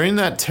 So we're in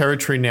that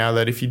territory now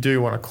that if you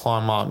do want to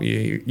climb up,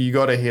 you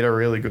got to hit a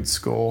really good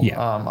score.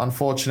 Yeah.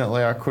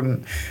 Unfortunately, I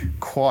couldn't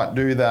quite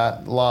do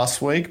that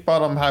last week,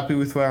 but I'm happy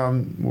with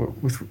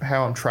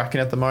how I'm tracking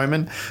at the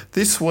moment.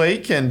 This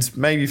week and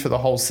maybe for the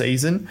whole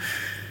season,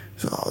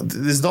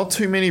 there's not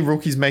too many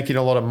rookies making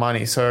a lot of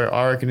money, so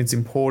I reckon it's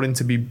important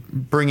to be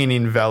bringing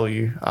in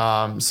value.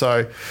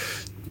 So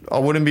I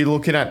wouldn't be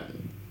looking at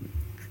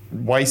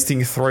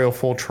wasting 3 or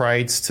 4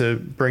 trades to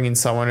bring in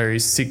someone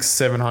who's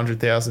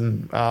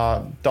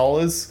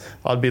 $600,000.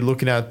 I'd be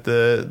looking at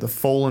the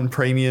fallen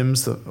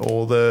premiums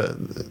or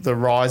the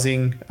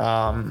rising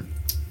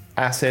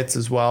assets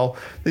as well.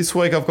 This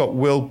week I've got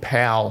Will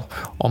Powell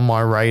on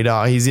my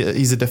radar. He's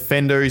a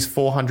defender. He's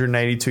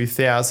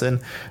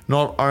 482,000.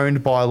 Not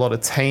owned by a lot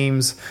of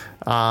teams,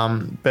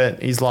 but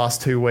his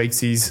last 2 weeks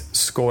he's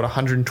scored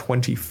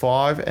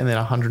 125 and then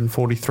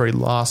 143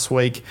 last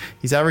week.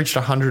 He's averaged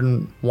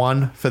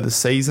 101 for the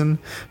season.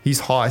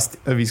 He's highest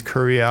of his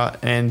career,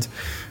 and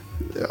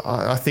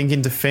I think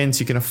in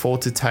defence you can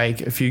afford to take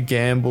a few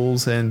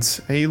gambles, and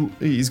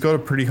he's got a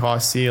pretty high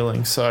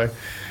ceiling. So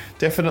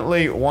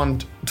definitely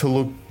one to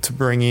look to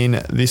bring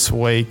in this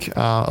week.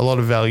 A lot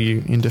of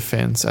value in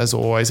defence, as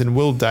always. And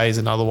Will Day is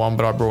another one,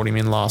 but I brought him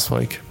in last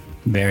week.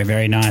 Very,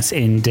 very nice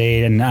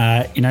indeed. And,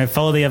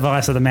 follow the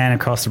advice of the man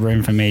across the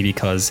room from me,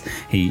 because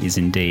he is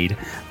indeed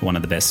one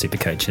of the best super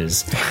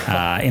coaches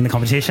in the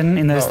competition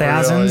in those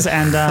thousands, really.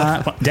 And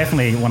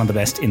definitely one of the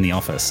best in the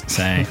office.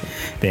 So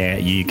there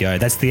you go.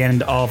 That's the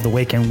end of the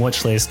weekend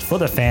watch list for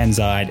the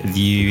Fanside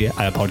View,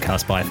 a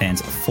podcast by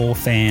fans for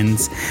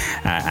fans.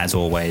 As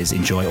always,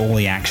 enjoy all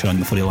the action on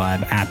the Footy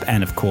Live app.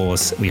 And, of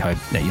course, we hope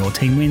that your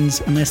team wins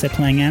unless they're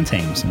playing our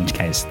teams, in which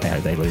case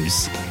they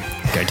lose.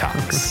 Go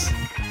Tigers.